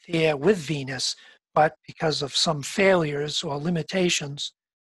right there with Venus, but because of some failures or limitations,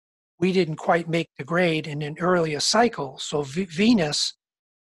 we didn't quite make the grade in an earlier cycle. So Venus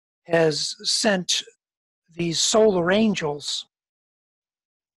has sent these solar angels,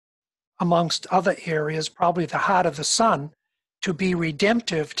 amongst other areas, probably the heart of the sun, to be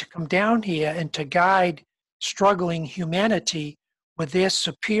redemptive, to come down here and to guide struggling humanity with their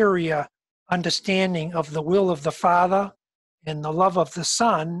superior understanding of the will of the Father and the love of the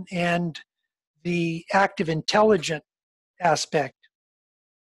Son and the active intelligent aspect.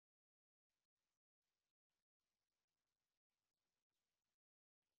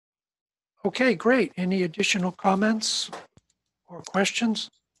 Okay, great. Any additional comments or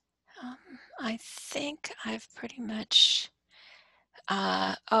questions? I think I've pretty much...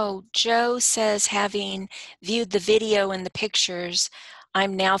 Joe says, having viewed the video and the pictures,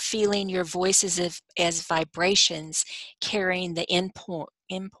 I'm now feeling your voices as vibrations carrying the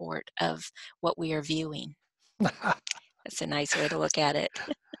import of what we are viewing. That's a nice way to look at it.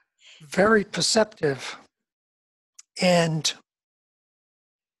 Very perceptive. And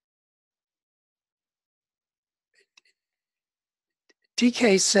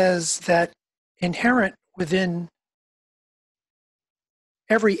DK says that inherent within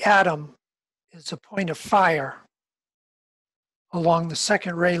every atom is a point of fire along the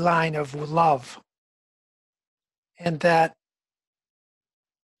second ray line of love, and that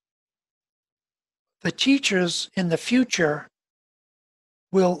the teachers in the future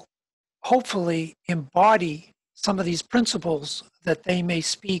will hopefully embody some of these principles that they may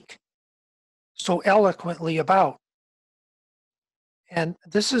speak so eloquently about. And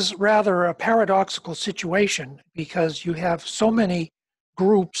this is rather a paradoxical situation because you have so many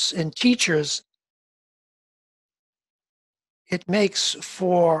groups and teachers. It makes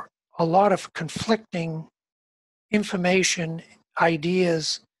for a lot of conflicting information,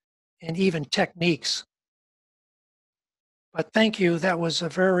 ideas, and even techniques. But thank you, that was a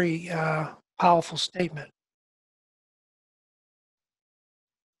very powerful statement.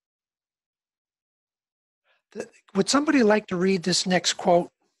 Would somebody like to read this next quote?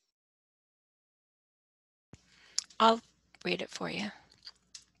 I'll read it for you.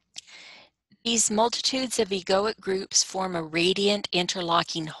 These multitudes of egoic groups form a radiant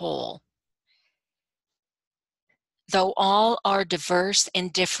interlocking whole. Though all are diverse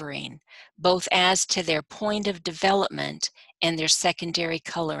and differing, both as to their point of development and their secondary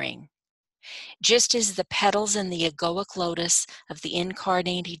coloring. Just as the petals in the egoic lotus of the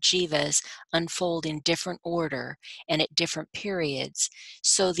incarnated jivas unfold in different order and at different periods,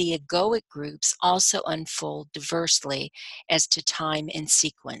 so the egoic groups also unfold diversely as to time and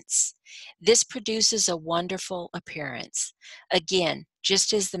sequence. This produces a wonderful appearance. Again,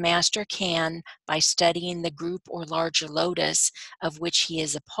 just as the master can by studying the group or larger lotus of which he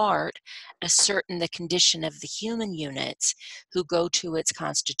is a part, ascertain the condition of the human units who go to its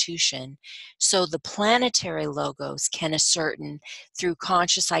constitution, so the planetary logos can ascertain through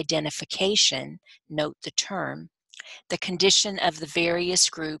conscious identification, note the term, the condition of the various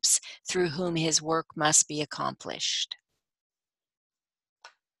groups through whom his work must be accomplished.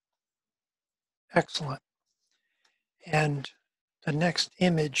 Excellent. And the next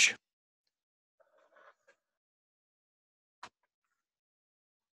image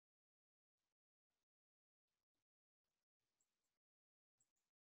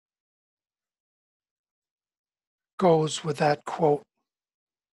goes with that quote.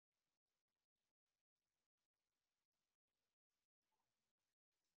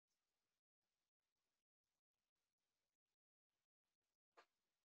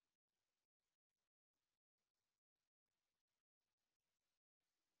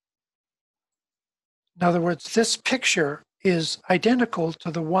 In other words, this picture is identical to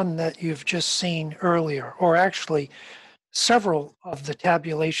the one that you've just seen earlier, or actually several of the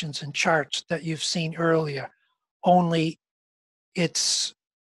tabulations and charts that you've seen earlier, only it's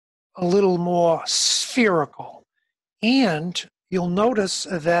a little more spherical. And you'll notice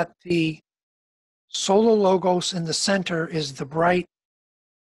that the solar logos in the center is the bright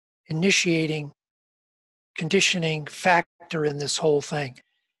initiating, conditioning factor in this whole thing.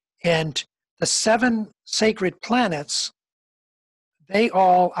 And the 7 sacred planets, they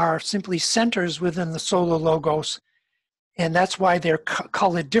all are simply centers within the solar logos, and that's why they're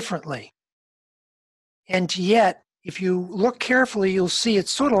colored differently. And yet, if you look carefully, you'll see it's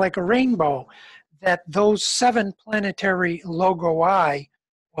sort of like a rainbow, that those 7 planetary logoi,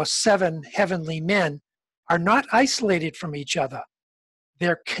 or 7 heavenly men, are not isolated from each other.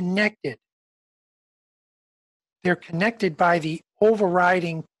 They're connected. They're connected by the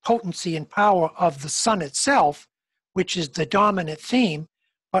overriding potency and power of the sun itself, which is the dominant theme,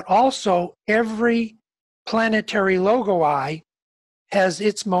 but also every planetary logoi has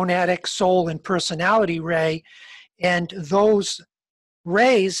its monadic soul and personality ray, and those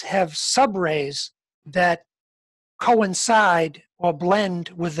rays have subrays that coincide or blend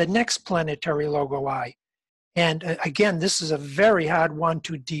with the next planetary logoi. And again, this is a very hard one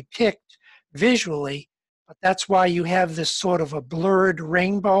to depict visually, but that's why you have this sort of a blurred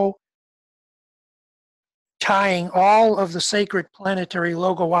rainbow tying all of the sacred planetary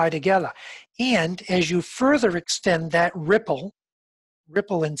logoi together. And as you further extend that ripple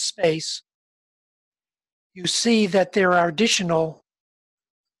in space, you see that there are additional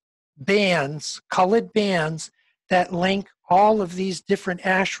bands, colored bands, that link all of these different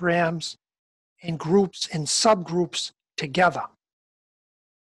ashrams and groups and subgroups together.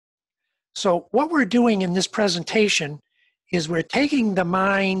 So what we're doing in this presentation is we're taking the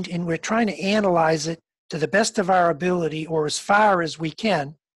mind and we're trying to analyze it to the best of our ability, or as far as we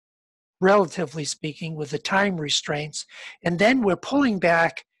can, relatively speaking, with the time restraints, and then we're pulling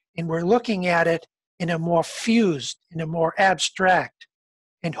back and we're looking at it in a more fused, in a more abstract,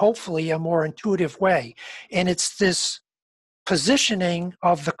 and hopefully a more intuitive way. And it's this positioning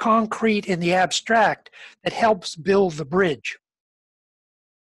of the concrete and the abstract that helps build the bridge.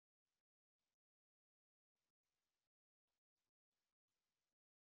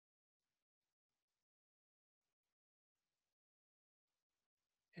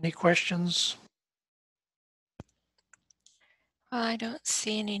 Any questions? Well, I don't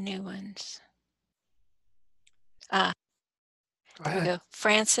see any new ones. Go There we ahead. go.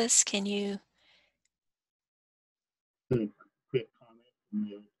 Francis, can you? Quick comment from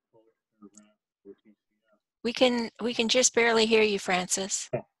the paragraph for TCF. We can just barely hear you, Francis.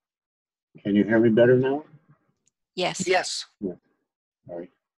 Can you hear me better now? Yes. Yes. Yeah. All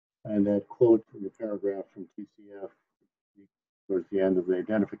right. And that quote from the paragraph from TCF towards the end of the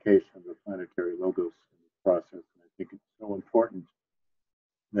identification of the planetary logos in the process. And I think it's so important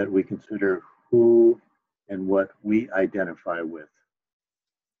that we consider who and what we identify with.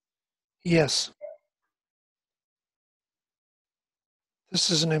 Yes. This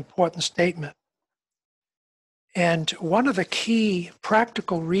is an important statement. And one of the key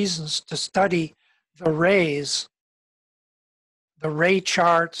practical reasons to study the rays, the ray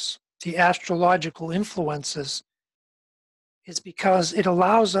charts, the astrological influences, is because it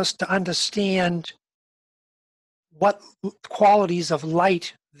allows us to understand what qualities of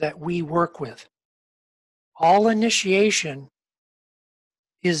light that we work with. All initiation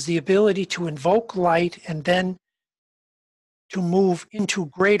is the ability to invoke light and then to move into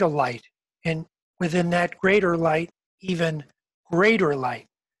greater light, and within that greater light, even greater light.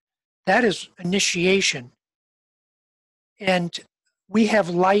 That is initiation. And we have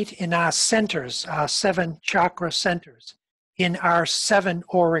light in our centers, our 7 chakra centers, in our 7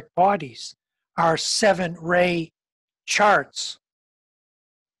 auric bodies, our 7 ray charts.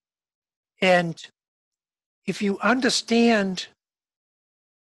 And if you understand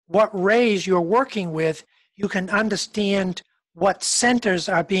what rays you're working with, you can understand what centers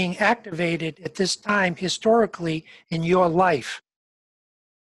are being activated at this time historically in your life.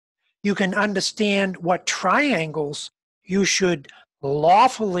 You can understand what triangles you should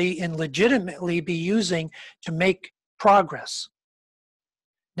lawfully and legitimately be using to make progress.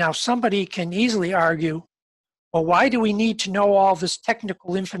 Now, somebody can easily argue, well, why do we need to know all this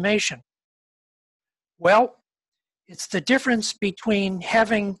technical information? Well, it's the difference between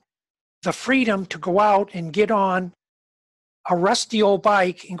having the freedom to go out and get on a rusty old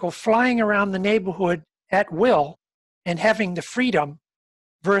bike and go flying around the neighborhood at will and having the freedom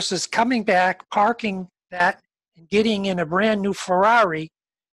versus coming back, parking that, and getting in a brand new Ferrari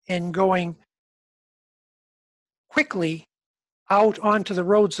and going quickly out onto the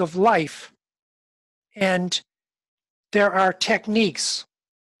roads of life. And there are techniques.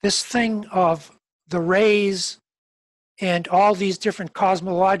 This thing of the rays and all these different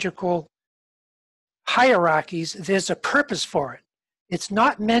cosmological hierarchies, there's a purpose for it. It's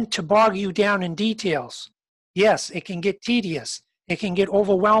not meant to bog you down in details. Yes, it can get tedious. It can get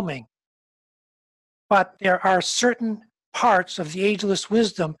overwhelming. But there are certain parts of the ageless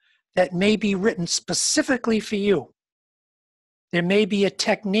wisdom that may be written specifically for you. There may be a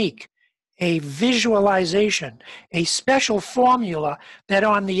technique, a visualization, a special formula that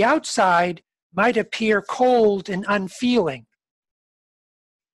on the outside might appear cold and unfeeling.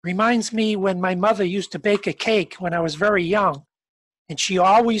 Reminds me when my mother used to bake a cake when I was very young, and she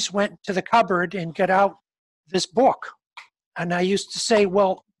always went to the cupboard and got out this book. And I used to say,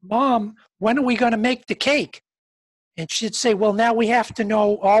 well, Mom, when are we going to make the cake? And she'd say, well, now we have to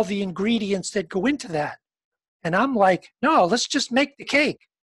know all the ingredients that go into that. And I'm like, no, let's just make the cake.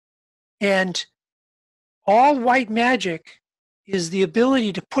 And all white magic is the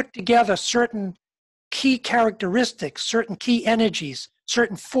ability to put together certain key characteristics, certain key energies,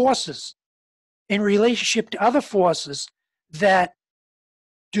 certain forces in relationship to other forces that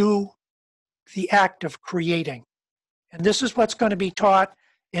do the act of creating. And this is what's going to be taught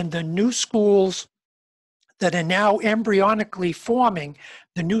in the new schools that are now embryonically forming,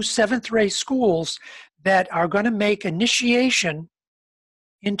 the new 7th ray schools that are going to make initiation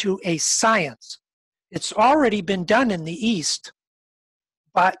into a science. It's already been done in the East,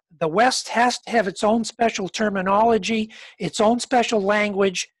 but the West has to have its own special terminology, its own special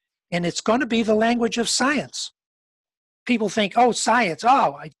language, and it's going to be the language of science. People think, oh, science,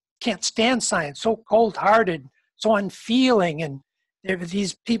 oh, I can't stand science, so cold-hearted, so unfeeling, and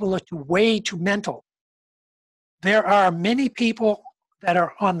these people are way too mental. There are many people that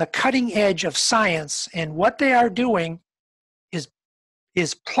are on the cutting edge of science, and what they are doing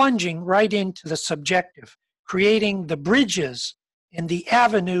is plunging right into the subjective, creating the bridges and the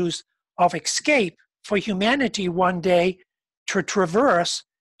avenues of escape for humanity one day to traverse,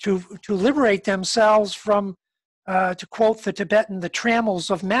 to liberate themselves from, to quote the Tibetan, the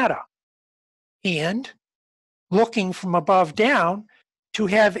trammels of matter. And looking from above down to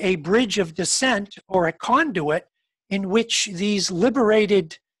have a bridge of descent or a conduit in which these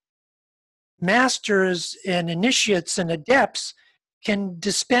liberated masters and initiates and adepts can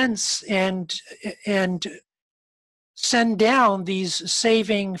dispense and send down these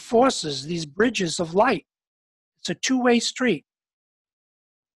saving forces, these bridges of light. It's a two-way street.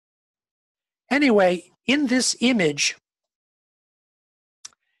 Anyway, in this image,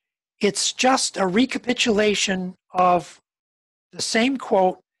 it's just a recapitulation of the same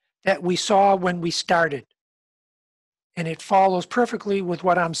quote that we saw when we started. And it follows perfectly with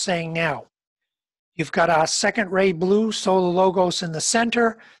what I'm saying now. You've got our 2nd ray blue solar logos in the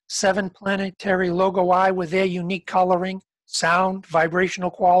center, 7 planetary logoi with their unique coloring, sound, vibrational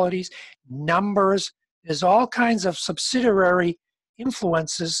qualities, numbers. There's all kinds of subsidiary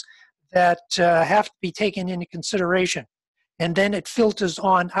influences that have to be taken into consideration. And then it filters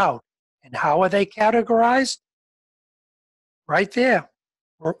on out. And how are they categorized? Right there.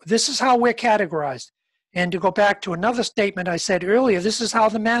 This is how we're categorized. And to go back to another statement I said earlier, this is how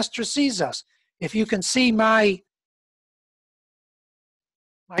the master sees us. If you can see my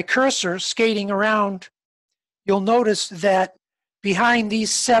cursor skating around, you'll notice that behind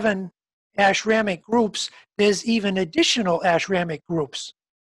these 7 ashramic groups, there's even additional ashramic groups.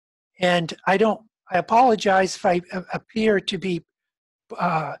 And I apologize if I appear to be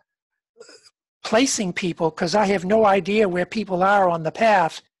placing people, because I have no idea where people are on the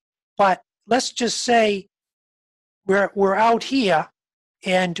path. But let's just say we're out here,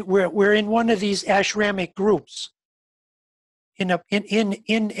 And we're in one of these ashramic groups. In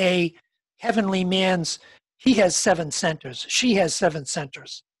a heavenly man's, he has 7 centers, she has 7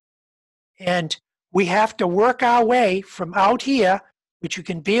 centers. And we have to work our way from out here, which you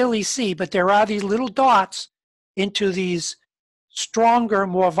can barely see, but there are these little dots, into these stronger,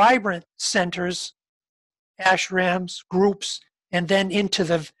 more vibrant centers, ashrams, groups, and then into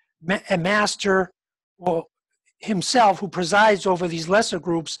the master or himself who presides over these lesser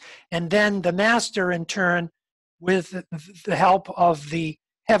groups, and then the master in turn, with the help of the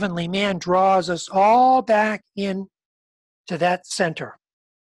heavenly man, draws us all back in to that center.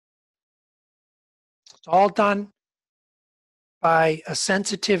 It's all done by a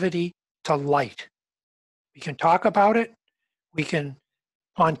sensitivity to light. We can talk about it, we can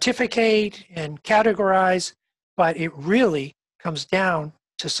pontificate and categorize, but it really comes down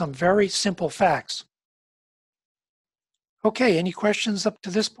to some very simple facts. Okay, any questions up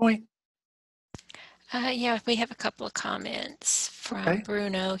to this point? Yeah, we have a couple of comments from Okay.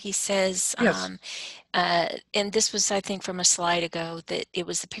 Bruno. He says, Yes. and this was, I think, from a slide ago, that it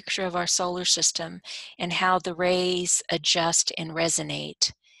was the picture of our solar system and how the rays adjust and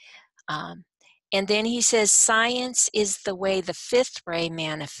resonate. And then he says, science is the way the 5th ray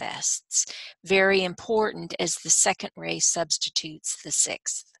manifests, very important as the 2nd ray substitutes the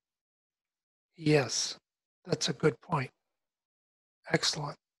 6th. Yes, that's a good point.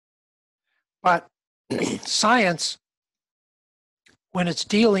 Excellent. But science, when it's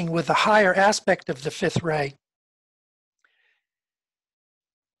dealing with the higher aspect of the 5th ray,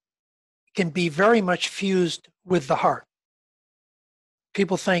 can be very much fused with the heart.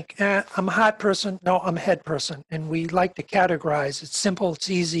 People think, I'm a heart person. No, I'm a head person. And we like to categorize. It's simple, it's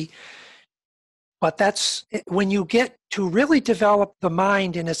easy. But that's when you get to really develop the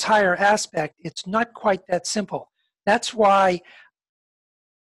mind in its higher aspect, it's not quite that simple. That's why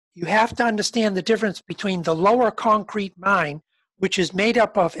you have to understand the difference between the lower concrete mind, which is made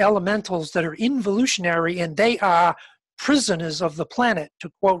up of elementals that are involutionary and they are prisoners of the planet,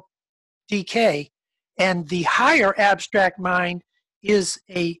 to quote DK, and the higher abstract mind is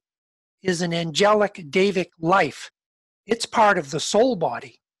an angelic Davic life. It's part of the soul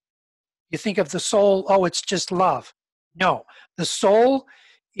body. You think of the soul, oh, it's just love. No, the soul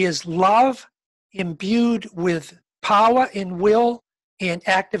is love imbued with power and will and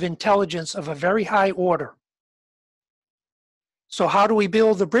active intelligence of a very high order. So how do we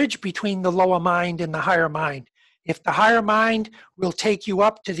build the bridge between the lower mind and the higher mind? If the higher mind will take you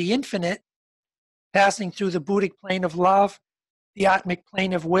up to the infinite, passing through the Buddhic plane of love, the Atmic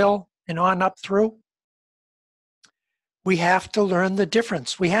plane of will, and on up through, we have to learn the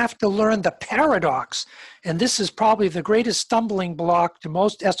difference. We have to learn the paradox. And this is probably the greatest stumbling block to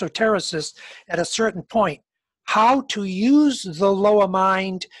most esotericists at a certain point. How to use the lower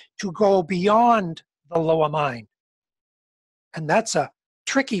mind to go beyond the lower mind. And that's a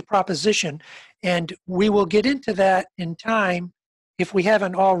tricky proposition. And we will get into that in time, if we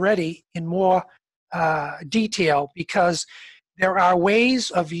haven't already, in more detail, because there are ways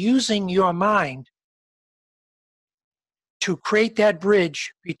of using your mind to create that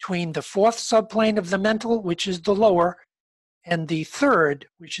bridge between the 4th subplane of the mental, which is the lower, and the 3rd,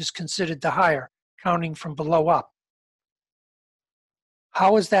 which is considered the higher, counting from below up.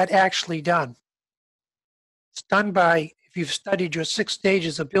 How is that actually done? It's done by, if you've studied your 6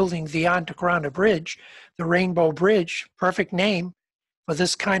 stages of building the Antakarana bridge, the Rainbow Bridge, perfect name for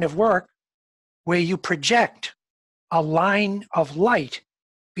this kind of work, where you project a line of light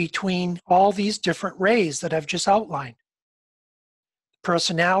between all these different rays that I've just outlined.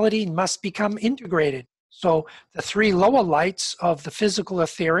 Personality must become integrated. So the 3 lower lights of the physical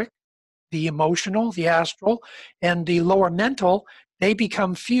etheric, the emotional, the astral, and the lower mental, they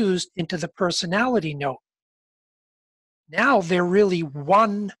become fused into the personality note. Now they're really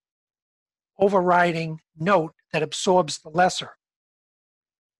one overriding note that absorbs the lesser.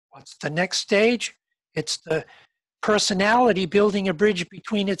 What's the next stage? It's the personality building a bridge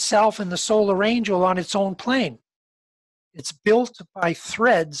between itself and the solar angel on its own plane. It's built by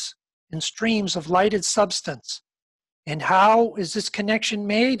threads and streams of lighted substance. And how is this connection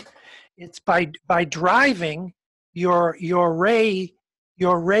made? It's by driving your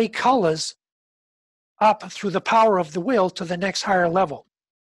ray colors up through the power of the will to the next higher level.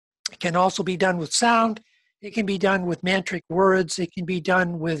 It can also be done with sound. It can be done with mantric words. It can be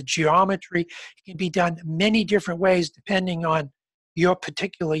done with geometry. It can be done many different ways depending on your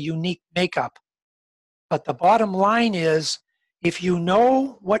particular unique makeup. But the bottom line is, if you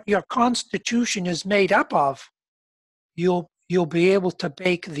know what your constitution is made up of, you'll be able to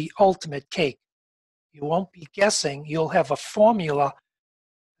bake the ultimate cake. You won't be guessing. You'll have a formula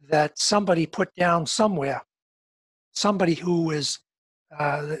that somebody put down somewhere, somebody who is,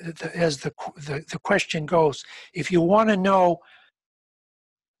 as the question goes, if you want to know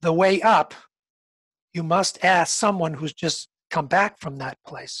the way up, you must ask someone who's just come back from that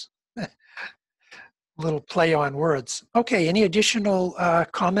place. Little play on words. Okay, any additional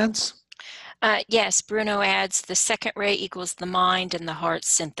comments? Yes, Bruno adds the second ray equals the mind and the heart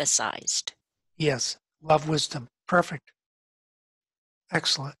synthesized. Yes, love, wisdom. Perfect.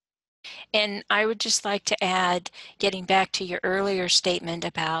 Excellent. And I would just like to add, getting back to your earlier statement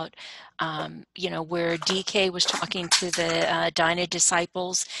about, where DK was talking to the Dinah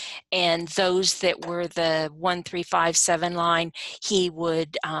disciples, and those that were the 1, 3, 5, 7 line, he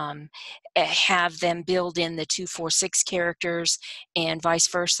would have them build in the 2, 4, 6 characters and vice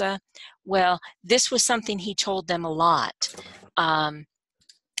versa. Well, this was something he told them a lot.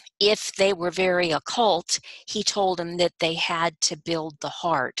 If they were very occult, he told them that they had to build the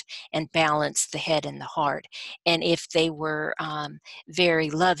heart and balance the head and the heart. And if they were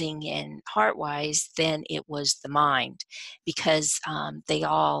very loving and heart-wise, then it was the mind, because they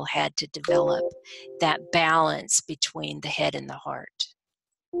all had to develop that balance between the head and the heart.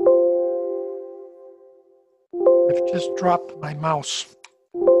 I've just dropped my mouse.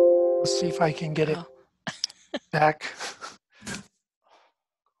 Let's see if I can get it back.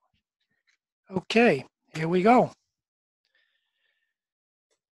 Okay, here we go.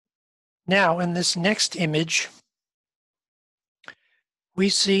 Now, in this next image, we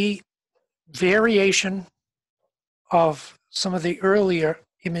see variation of some of the earlier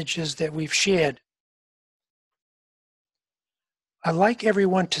images that we've shared. I'd like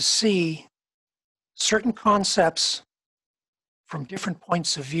everyone to see certain concepts from different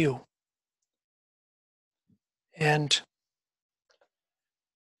points of view. And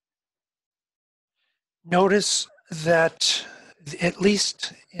notice that at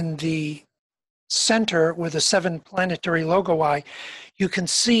least in the center with the 7 planetary logoi, you can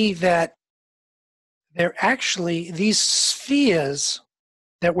see that they're actually, these spheres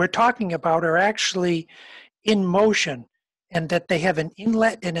that we're talking about are actually in motion, and that they have an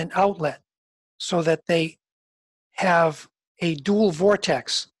inlet and an outlet, so that they have a dual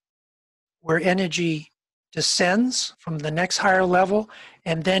vortex where energy descends from the next higher level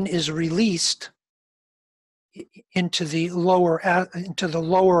and then is released into the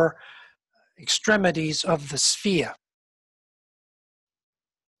lower extremities of the sphere.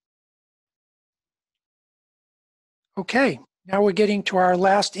 Okay, now we're getting to our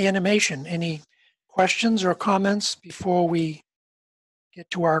last animation. Any questions or comments before we get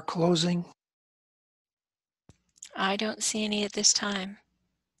to our closing? I don't see any at this time.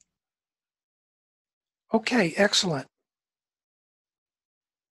 Okay, excellent.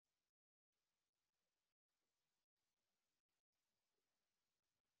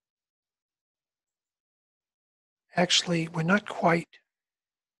 Actually, we're not quite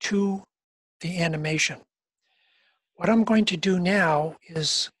to the animation. What I'm going to do now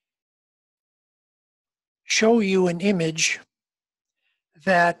is show you an image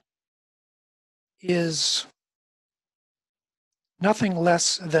that is nothing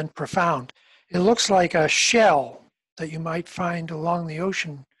less than profound. It looks like a shell that you might find along the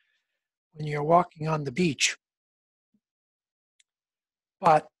ocean when you're walking on the beach.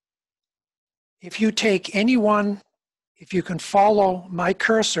 But if you take any one, if you can follow my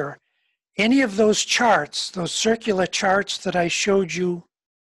cursor, any of those charts, those circular charts that I showed you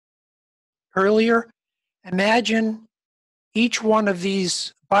earlier, imagine each one of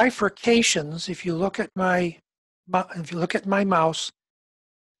these bifurcations. If you look at my mouse,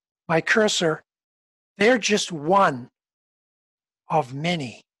 my cursor, they're just one of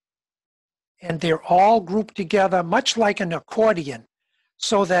many. And they're all grouped together much like an accordion,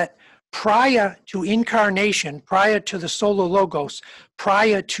 so that prior to incarnation, prior to the solar logos,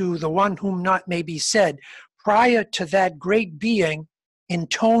 prior to the one whom not may be said, prior to that great being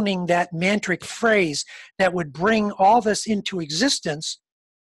intoning that mantric phrase that would bring all this into existence,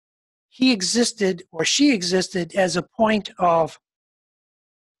 he existed, or she existed, as a point of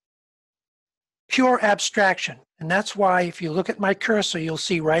pure abstraction. And that's why if you look at my cursor, you'll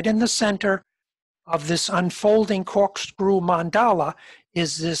see right in the center of this unfolding corkscrew mandala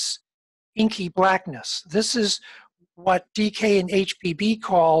is this inky blackness. This is what DK and HPB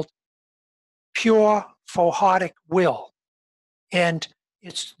called pure phohotic will. And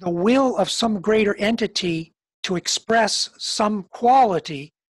it's the will of some greater entity to express some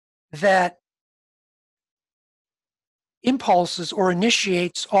quality that impulses or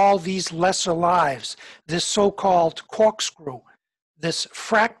initiates all these lesser lives, this so-called corkscrew, this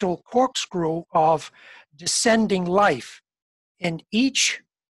fractal corkscrew of descending life. And each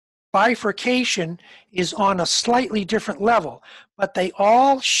bifurcation is on a slightly different level, but they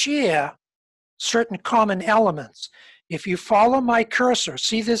all share certain common elements. If you follow my cursor,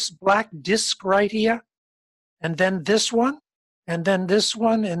 see this black disc right here? And then this one, and then this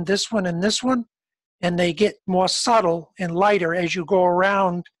one, and this one, and this one, and they get more subtle and lighter as you go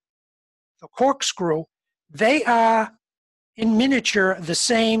around the corkscrew. They are, in miniature, the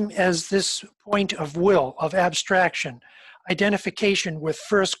same as this point of will, of abstraction, identification with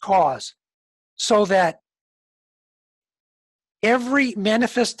first cause, so that every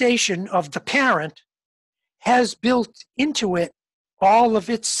manifestation of the parent has built into it all of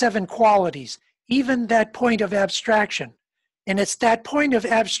its 7 qualities, even that point of abstraction. And it's that point of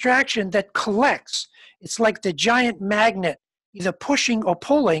abstraction that collects. It's like the giant magnet, either pushing or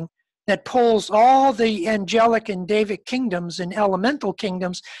pulling, that pulls all the angelic and Davic kingdoms and elemental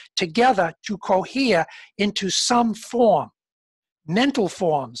kingdoms together to cohere into some form. Mental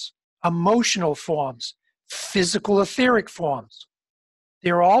forms, emotional forms, physical etheric forms.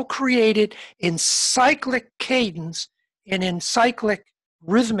 They're all created in cyclic cadence and in cyclic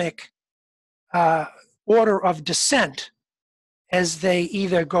rhythmic order of descent as they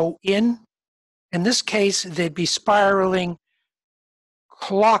either go in this case, they'd be spiraling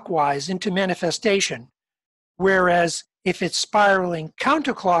clockwise into manifestation, whereas if it's spiraling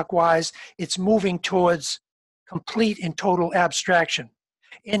counterclockwise, it's moving towards complete and total abstraction.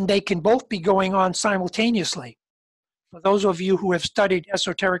 And they can both be going on simultaneously. For those of you who have studied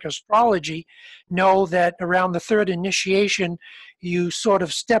esoteric astrology, know that around the 3rd initiation, you sort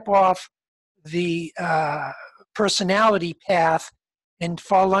of step off the personality path and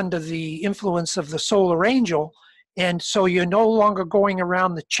fall under the influence of the solar angel. And so you're no longer going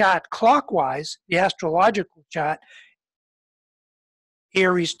around the chart clockwise, the astrological chart,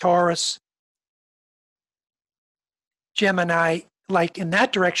 Aries, Taurus, Gemini, like in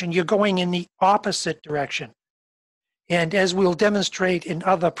that direction, you're going in the opposite direction. And as we'll demonstrate in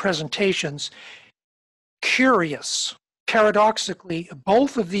other presentations, paradoxically,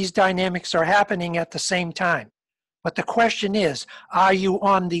 both of these dynamics are happening at the same time. But the question is, are you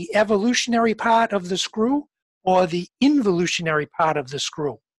on the evolutionary part of the screw or the involutionary part of the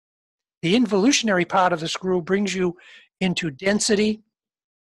screw? The involutionary part of the screw brings you into density,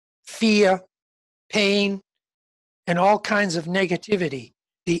 fear, pain, and all kinds of negativity.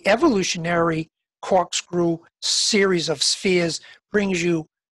 The evolutionary corkscrew series of spheres brings you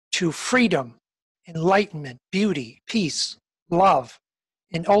to freedom, enlightenment, beauty, peace, love,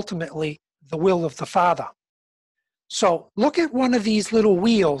 and ultimately the will of the Father. So look at one of these little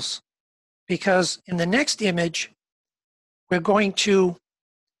wheels, because in the next image, we're going to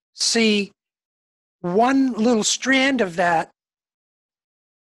see one little strand of that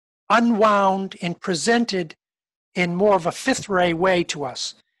unwound and presented in more of a 5th ray way to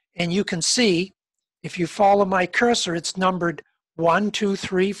us. And you can see, if you follow my cursor, it's numbered 1, 2,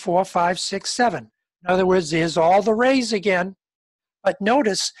 3, 4, 5, 6, 7. In other words, there's all the rays again. But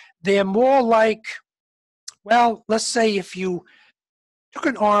notice they're more like, well, let's say if you took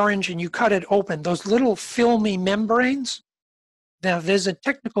an orange and you cut it open, those little filmy membranes. Now, there's a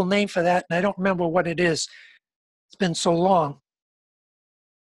technical name for that, and I don't remember what it is. It's been so long.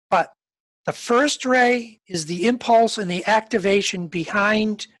 But the first ray is the impulse and the activation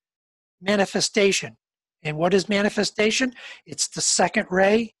behind manifestation. And what is manifestation? It's the 2nd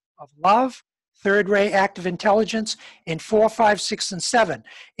ray of love, 3rd ray active intelligence, and 4, 5, 6, and 7.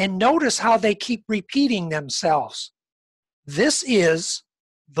 And notice how they keep repeating themselves. This is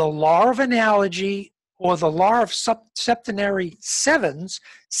the law of analogy, or the law of septenary sevens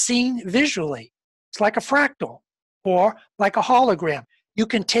seen visually. It's like a fractal or like a hologram. You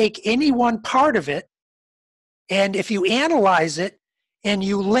can take any one part of it, and if you analyze it and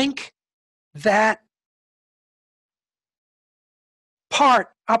you link that part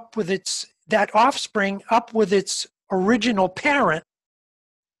up with that offspring up with its original parent,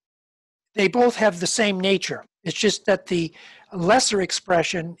 they both have the same nature. It's just that the lesser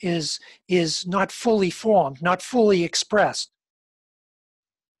expression is not fully formed, not fully expressed.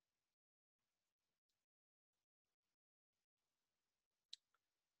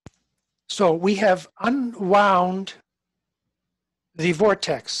 So we have unwound the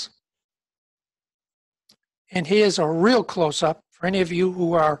vortex. And here's a real close-up for any of you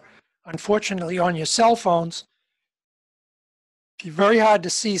who are unfortunately on your cell phones. It's very hard to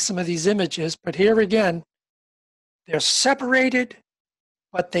see some of these images, but here again, they're separated,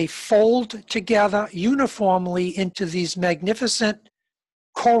 but they fold together uniformly into these magnificent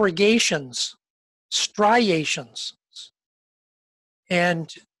corrugations, striations,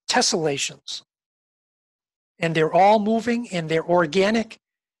 and tessellations. And they're all moving, and they're organic,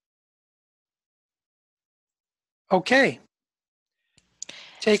 Okay.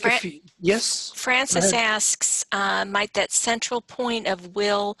 Take a Fran- few. Yes. Francis Go ahead. asks, might that central point of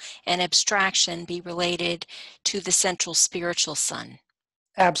will and abstraction be related to the central spiritual sun?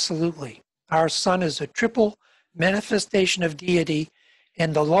 Absolutely. Our sun is a triple manifestation of deity,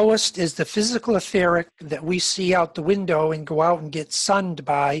 and the lowest is the physical etheric that we see out the window and go out and get sunned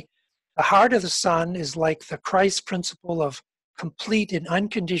by. The heart of the sun is like the Christ principle of complete and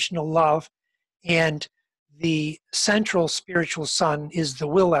unconditional love, and the central spiritual sun is the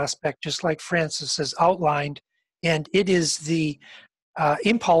will aspect, just like Francis has outlined, and it is the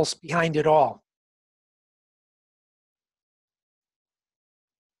impulse behind it all.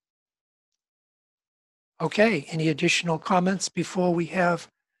 Okay, any additional comments before we have?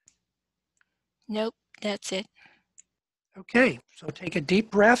 Nope, that's it. Okay, so take a deep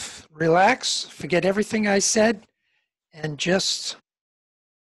breath, relax, forget everything I said, and just,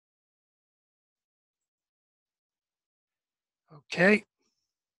 okay,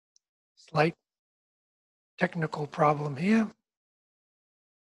 slight technical problem here.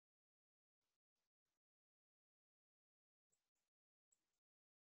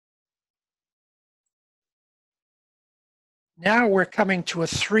 Now we're coming to a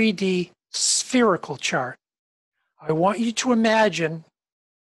 3D spherical chart. I want you to imagine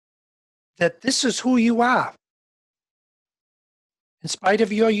that this is who you are. In spite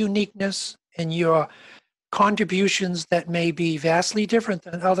of your uniqueness and your contributions that may be vastly different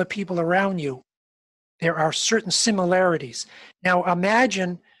than other people around you, there are certain similarities. Now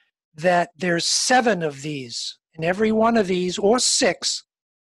imagine that there's 7 of these, and every one of these, or 6,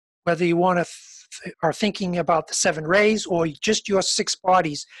 whether you want to are thinking about the 7 rays or just your 6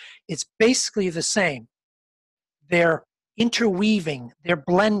 bodies, it's basically the same. They're interweaving, they're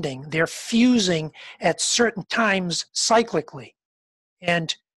blending, they're fusing at certain times cyclically.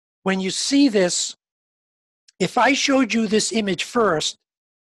 And when you see this, if I showed you this image first,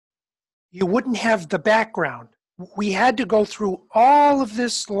 you wouldn't have the background. We had to go through all of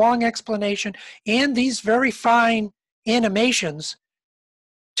this long explanation and these very fine animations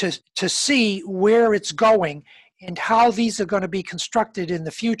to see where it's going and how these are going to be constructed in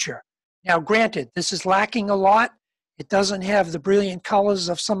the future. Now, granted, this is lacking a lot. It doesn't have the brilliant colors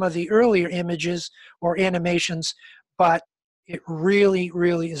of some of the earlier images or animations, but it really,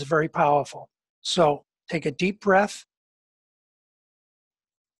 really is very powerful. So take a deep breath.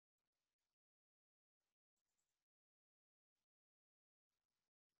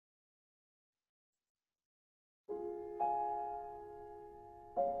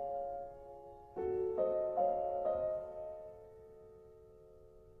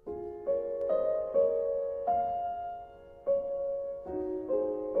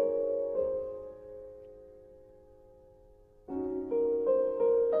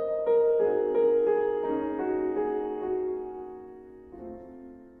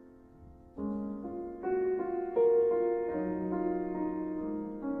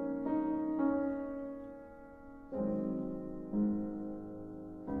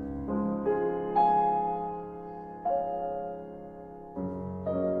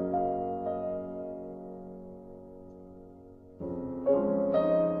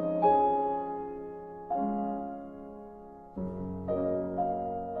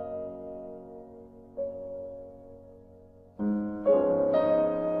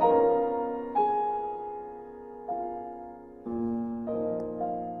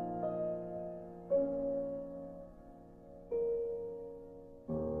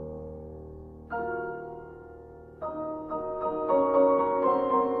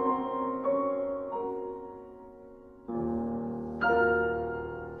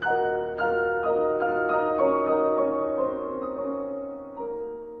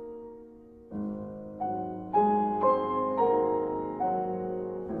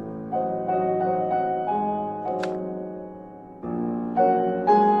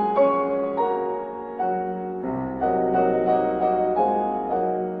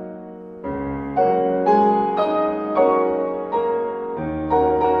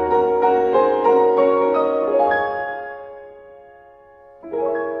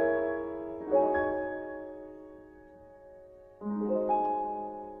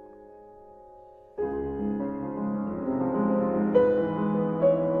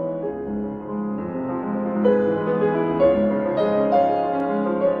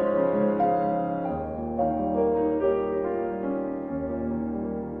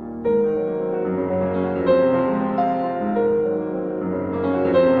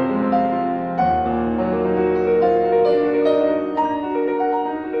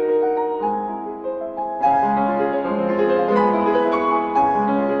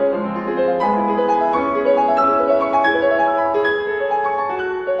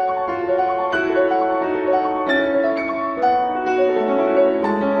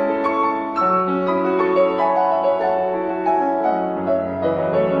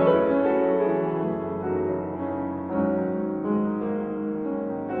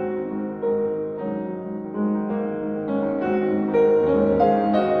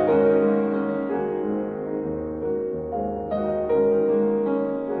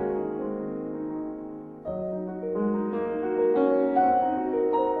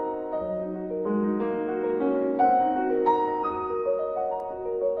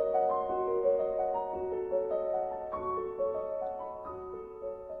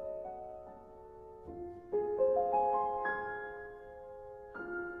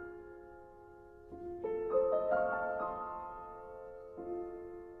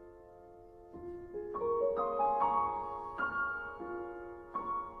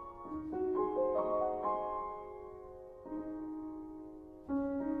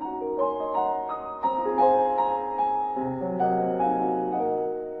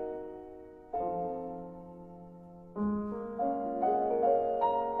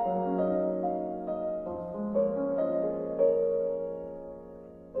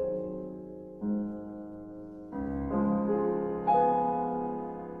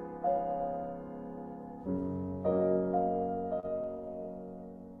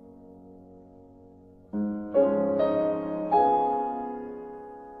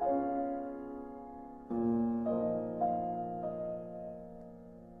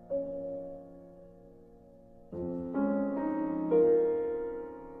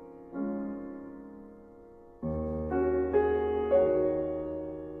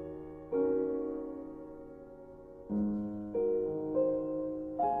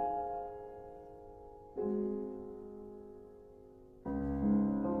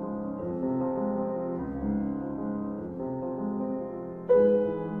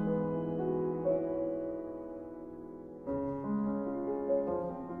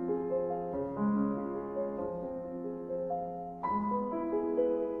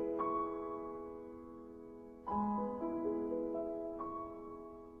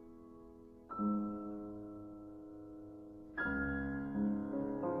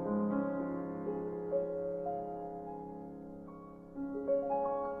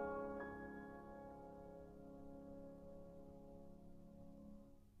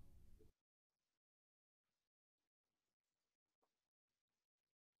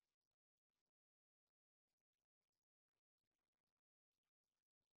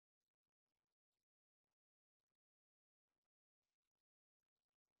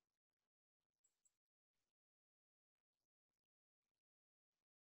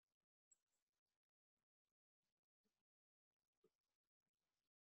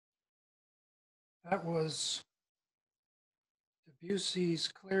 That was Debussy's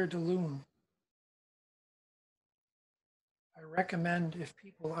Clair de Lune. I recommend, if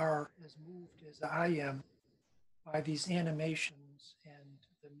people are as moved as I am by these animations and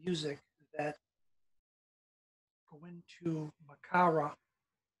the music, that go into Makara,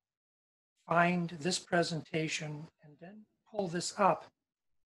 find this presentation, and then pull this up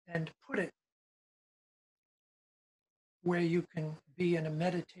and put it where you can be in a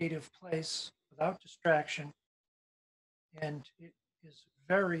meditative place without distraction. And it is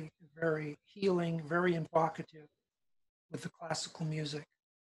very, very healing, very evocative with the classical music.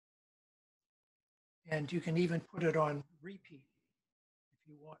 And you can even put it on repeat if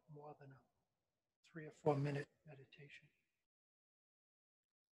you want more than a 3 or 4 minute meditation.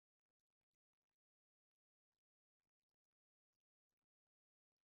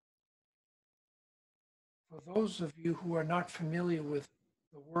 For those of you who are not familiar with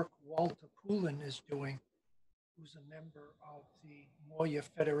the work Walter Poulin is doing, who's a member of the Moya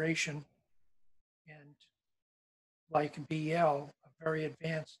Federation, and like BL, a very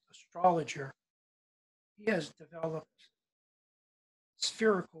advanced astrologer, he has developed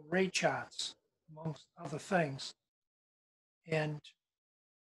spherical ray charts, amongst other things, and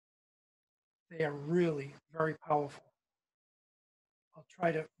they are really very powerful. I'll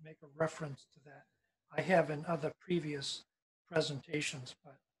try to make a reference to that. I have in other previous presentations,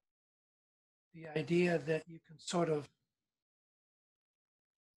 but the idea that you can sort of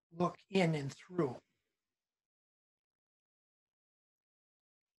look in and through.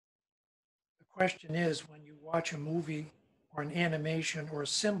 The question is, when you watch a movie or an animation or a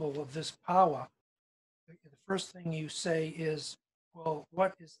symbol of this power, the first thing you say is, well,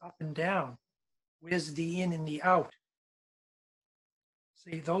 what is up and down? Where's the in and the out?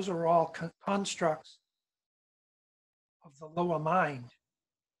 See, those are all constructs of the lower mind.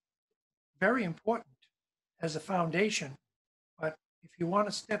 Very important as a foundation, but if you want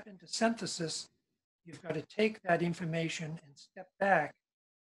to step into synthesis, you've got to take that information and step back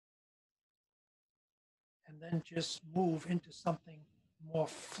and then just move into something more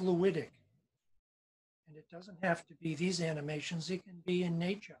fluidic. And it doesn't have to be these animations, it can be in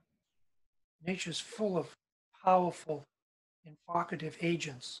nature. Nature's full of powerful, evocative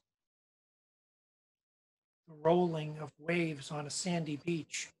agents. The rolling of waves on a sandy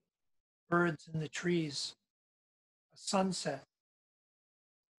beach, birds in the trees, a sunset.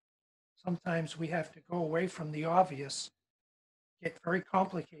 Sometimes we have to go away from the obvious, get very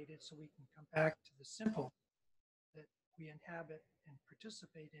complicated so we can come back to the simple that we inhabit and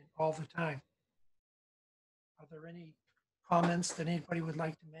participate in all the time. Are there any comments that anybody would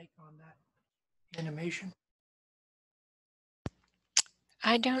like to make on that animation?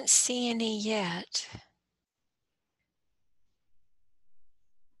 I don't see any yet.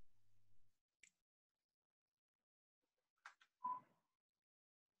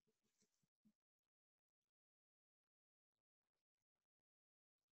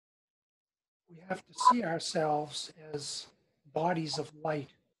 We have to see ourselves as bodies of light,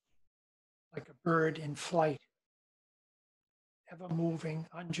 like a bird in flight, ever moving,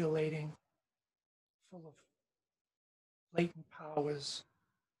 undulating, full of latent powers,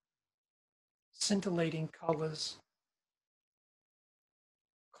 scintillating colors,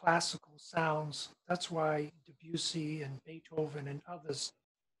 classical sounds. That's why Debussy and Beethoven and others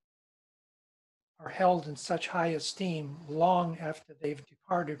are held in such high esteem long after they've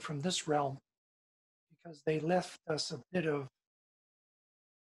departed from this realm, because they left us a bit of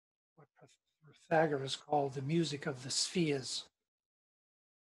what Pythagoras called the music of the spheres,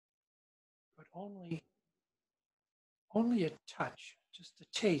 but only a touch, just a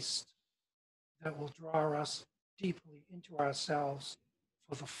taste that will draw us deeply into ourselves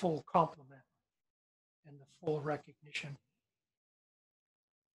for the full complement and the full recognition.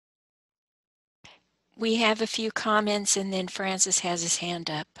 We have a few comments, and then Francis has his hand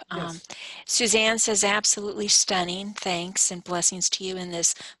up. Yes. Suzanne says, absolutely stunning. Thanks and blessings to you in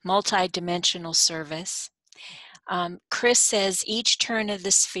this multi-dimensional service. Chris says, each turn of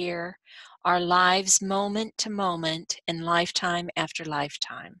the sphere, our lives moment to moment and lifetime after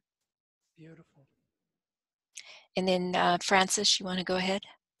lifetime. Beautiful. And then Francis, you want to go ahead?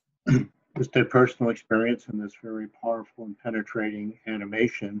 Just a personal experience in this very powerful and penetrating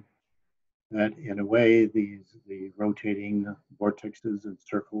animation, that in a way the rotating vortexes and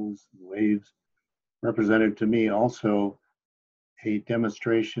circles and waves represented to me also a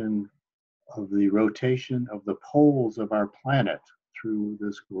demonstration of the rotation of the poles of our planet through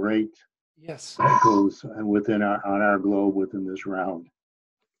this great Yes. that goes within on our globe within this round,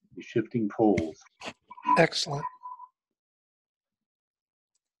 the shifting poles. Excellent.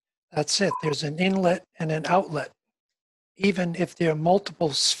 That's it. There's an inlet and an outlet. Even if there are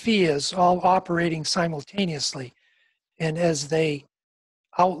multiple spheres all operating simultaneously, and as they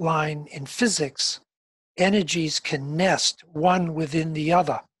outline in physics, energies can nest one within the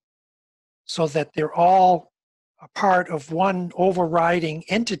other so that they're all a part of one overriding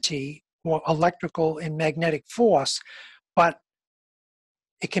entity or electrical and magnetic force, but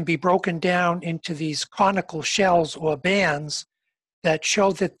it can be broken down into these conical shells or bands that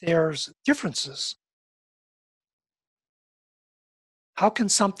show that there's differences. How can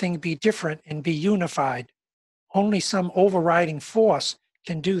something be different and be unified? Only some overriding force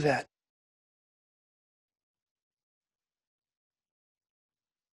can do that.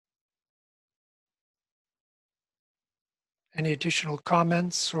 Any additional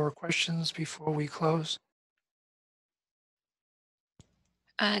comments or questions before we close?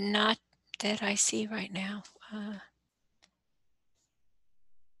 Not that I see right now.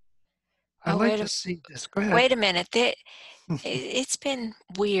 I'd like to see this. Go ahead. Wait a minute. It's been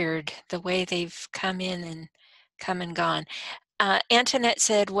weird the way they've come in and come and gone. Antoinette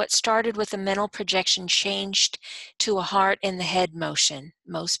said, what started with a mental projection changed to a heart and the head motion.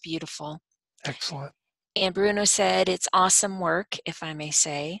 Most beautiful. Excellent. And Bruno said, it's awesome work, if I may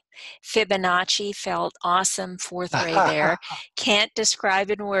say. Fibonacci felt awesome, fourth ray there. Can't describe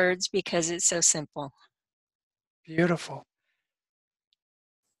in words because it's so simple. Beautiful.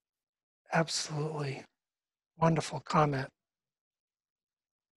 Absolutely wonderful comment.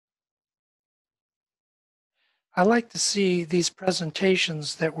 I like to see these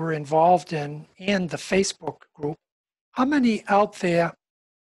presentations that we're involved in and the Facebook group. How many out there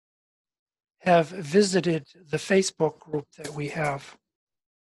have visited the Facebook group that we have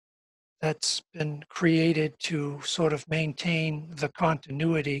that's been created to sort of maintain the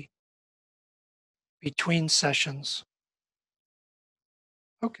continuity between sessions?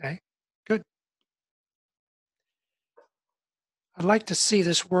 Okay, good. I'd like to see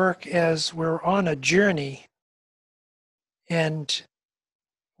this work as we're on a journey and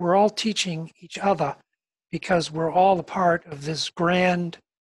we're all teaching each other because we're all a part of this grand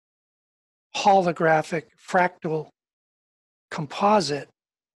holographic fractal composite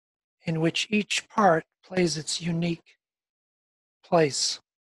in which each part plays its unique place.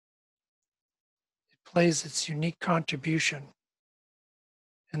 It plays its unique contribution.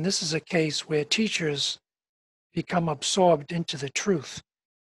 And this is a case where teachers become absorbed into the truth.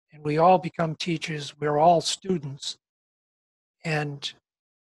 And we all become teachers, we're all students. And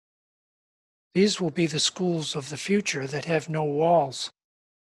these will be the schools of the future that have no walls,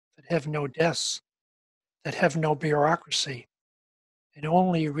 that have no desks, that have no bureaucracy, and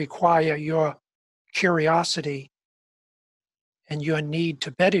only require your curiosity and your need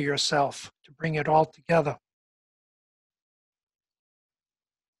to better yourself to bring it all together.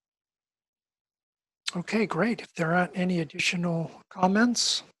 Okay, great. If there aren't any additional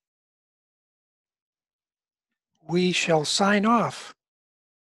comments, we shall sign off.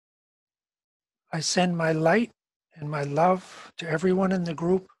 I send my light and my love to everyone in the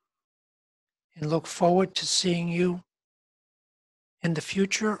group and look forward to seeing you in the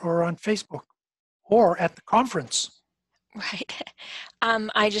future or on Facebook or at the conference. Right.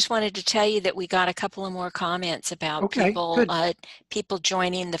 I just wanted to tell you that we got a couple of more comments about Okay, good. people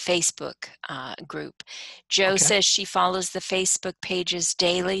joining the Facebook group. Jo says she follows the Facebook pages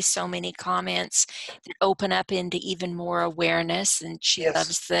daily. So many comments that open up into even more awareness, and she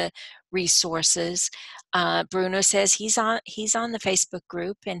loves the resources. Bruno says he's on the Facebook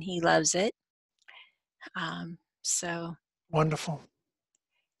group and he loves it. So wonderful.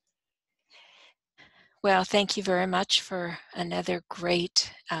 Well, thank you very much for another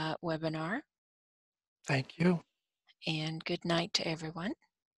great webinar. Thank you. And good night to everyone.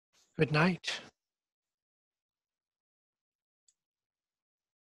 Good night.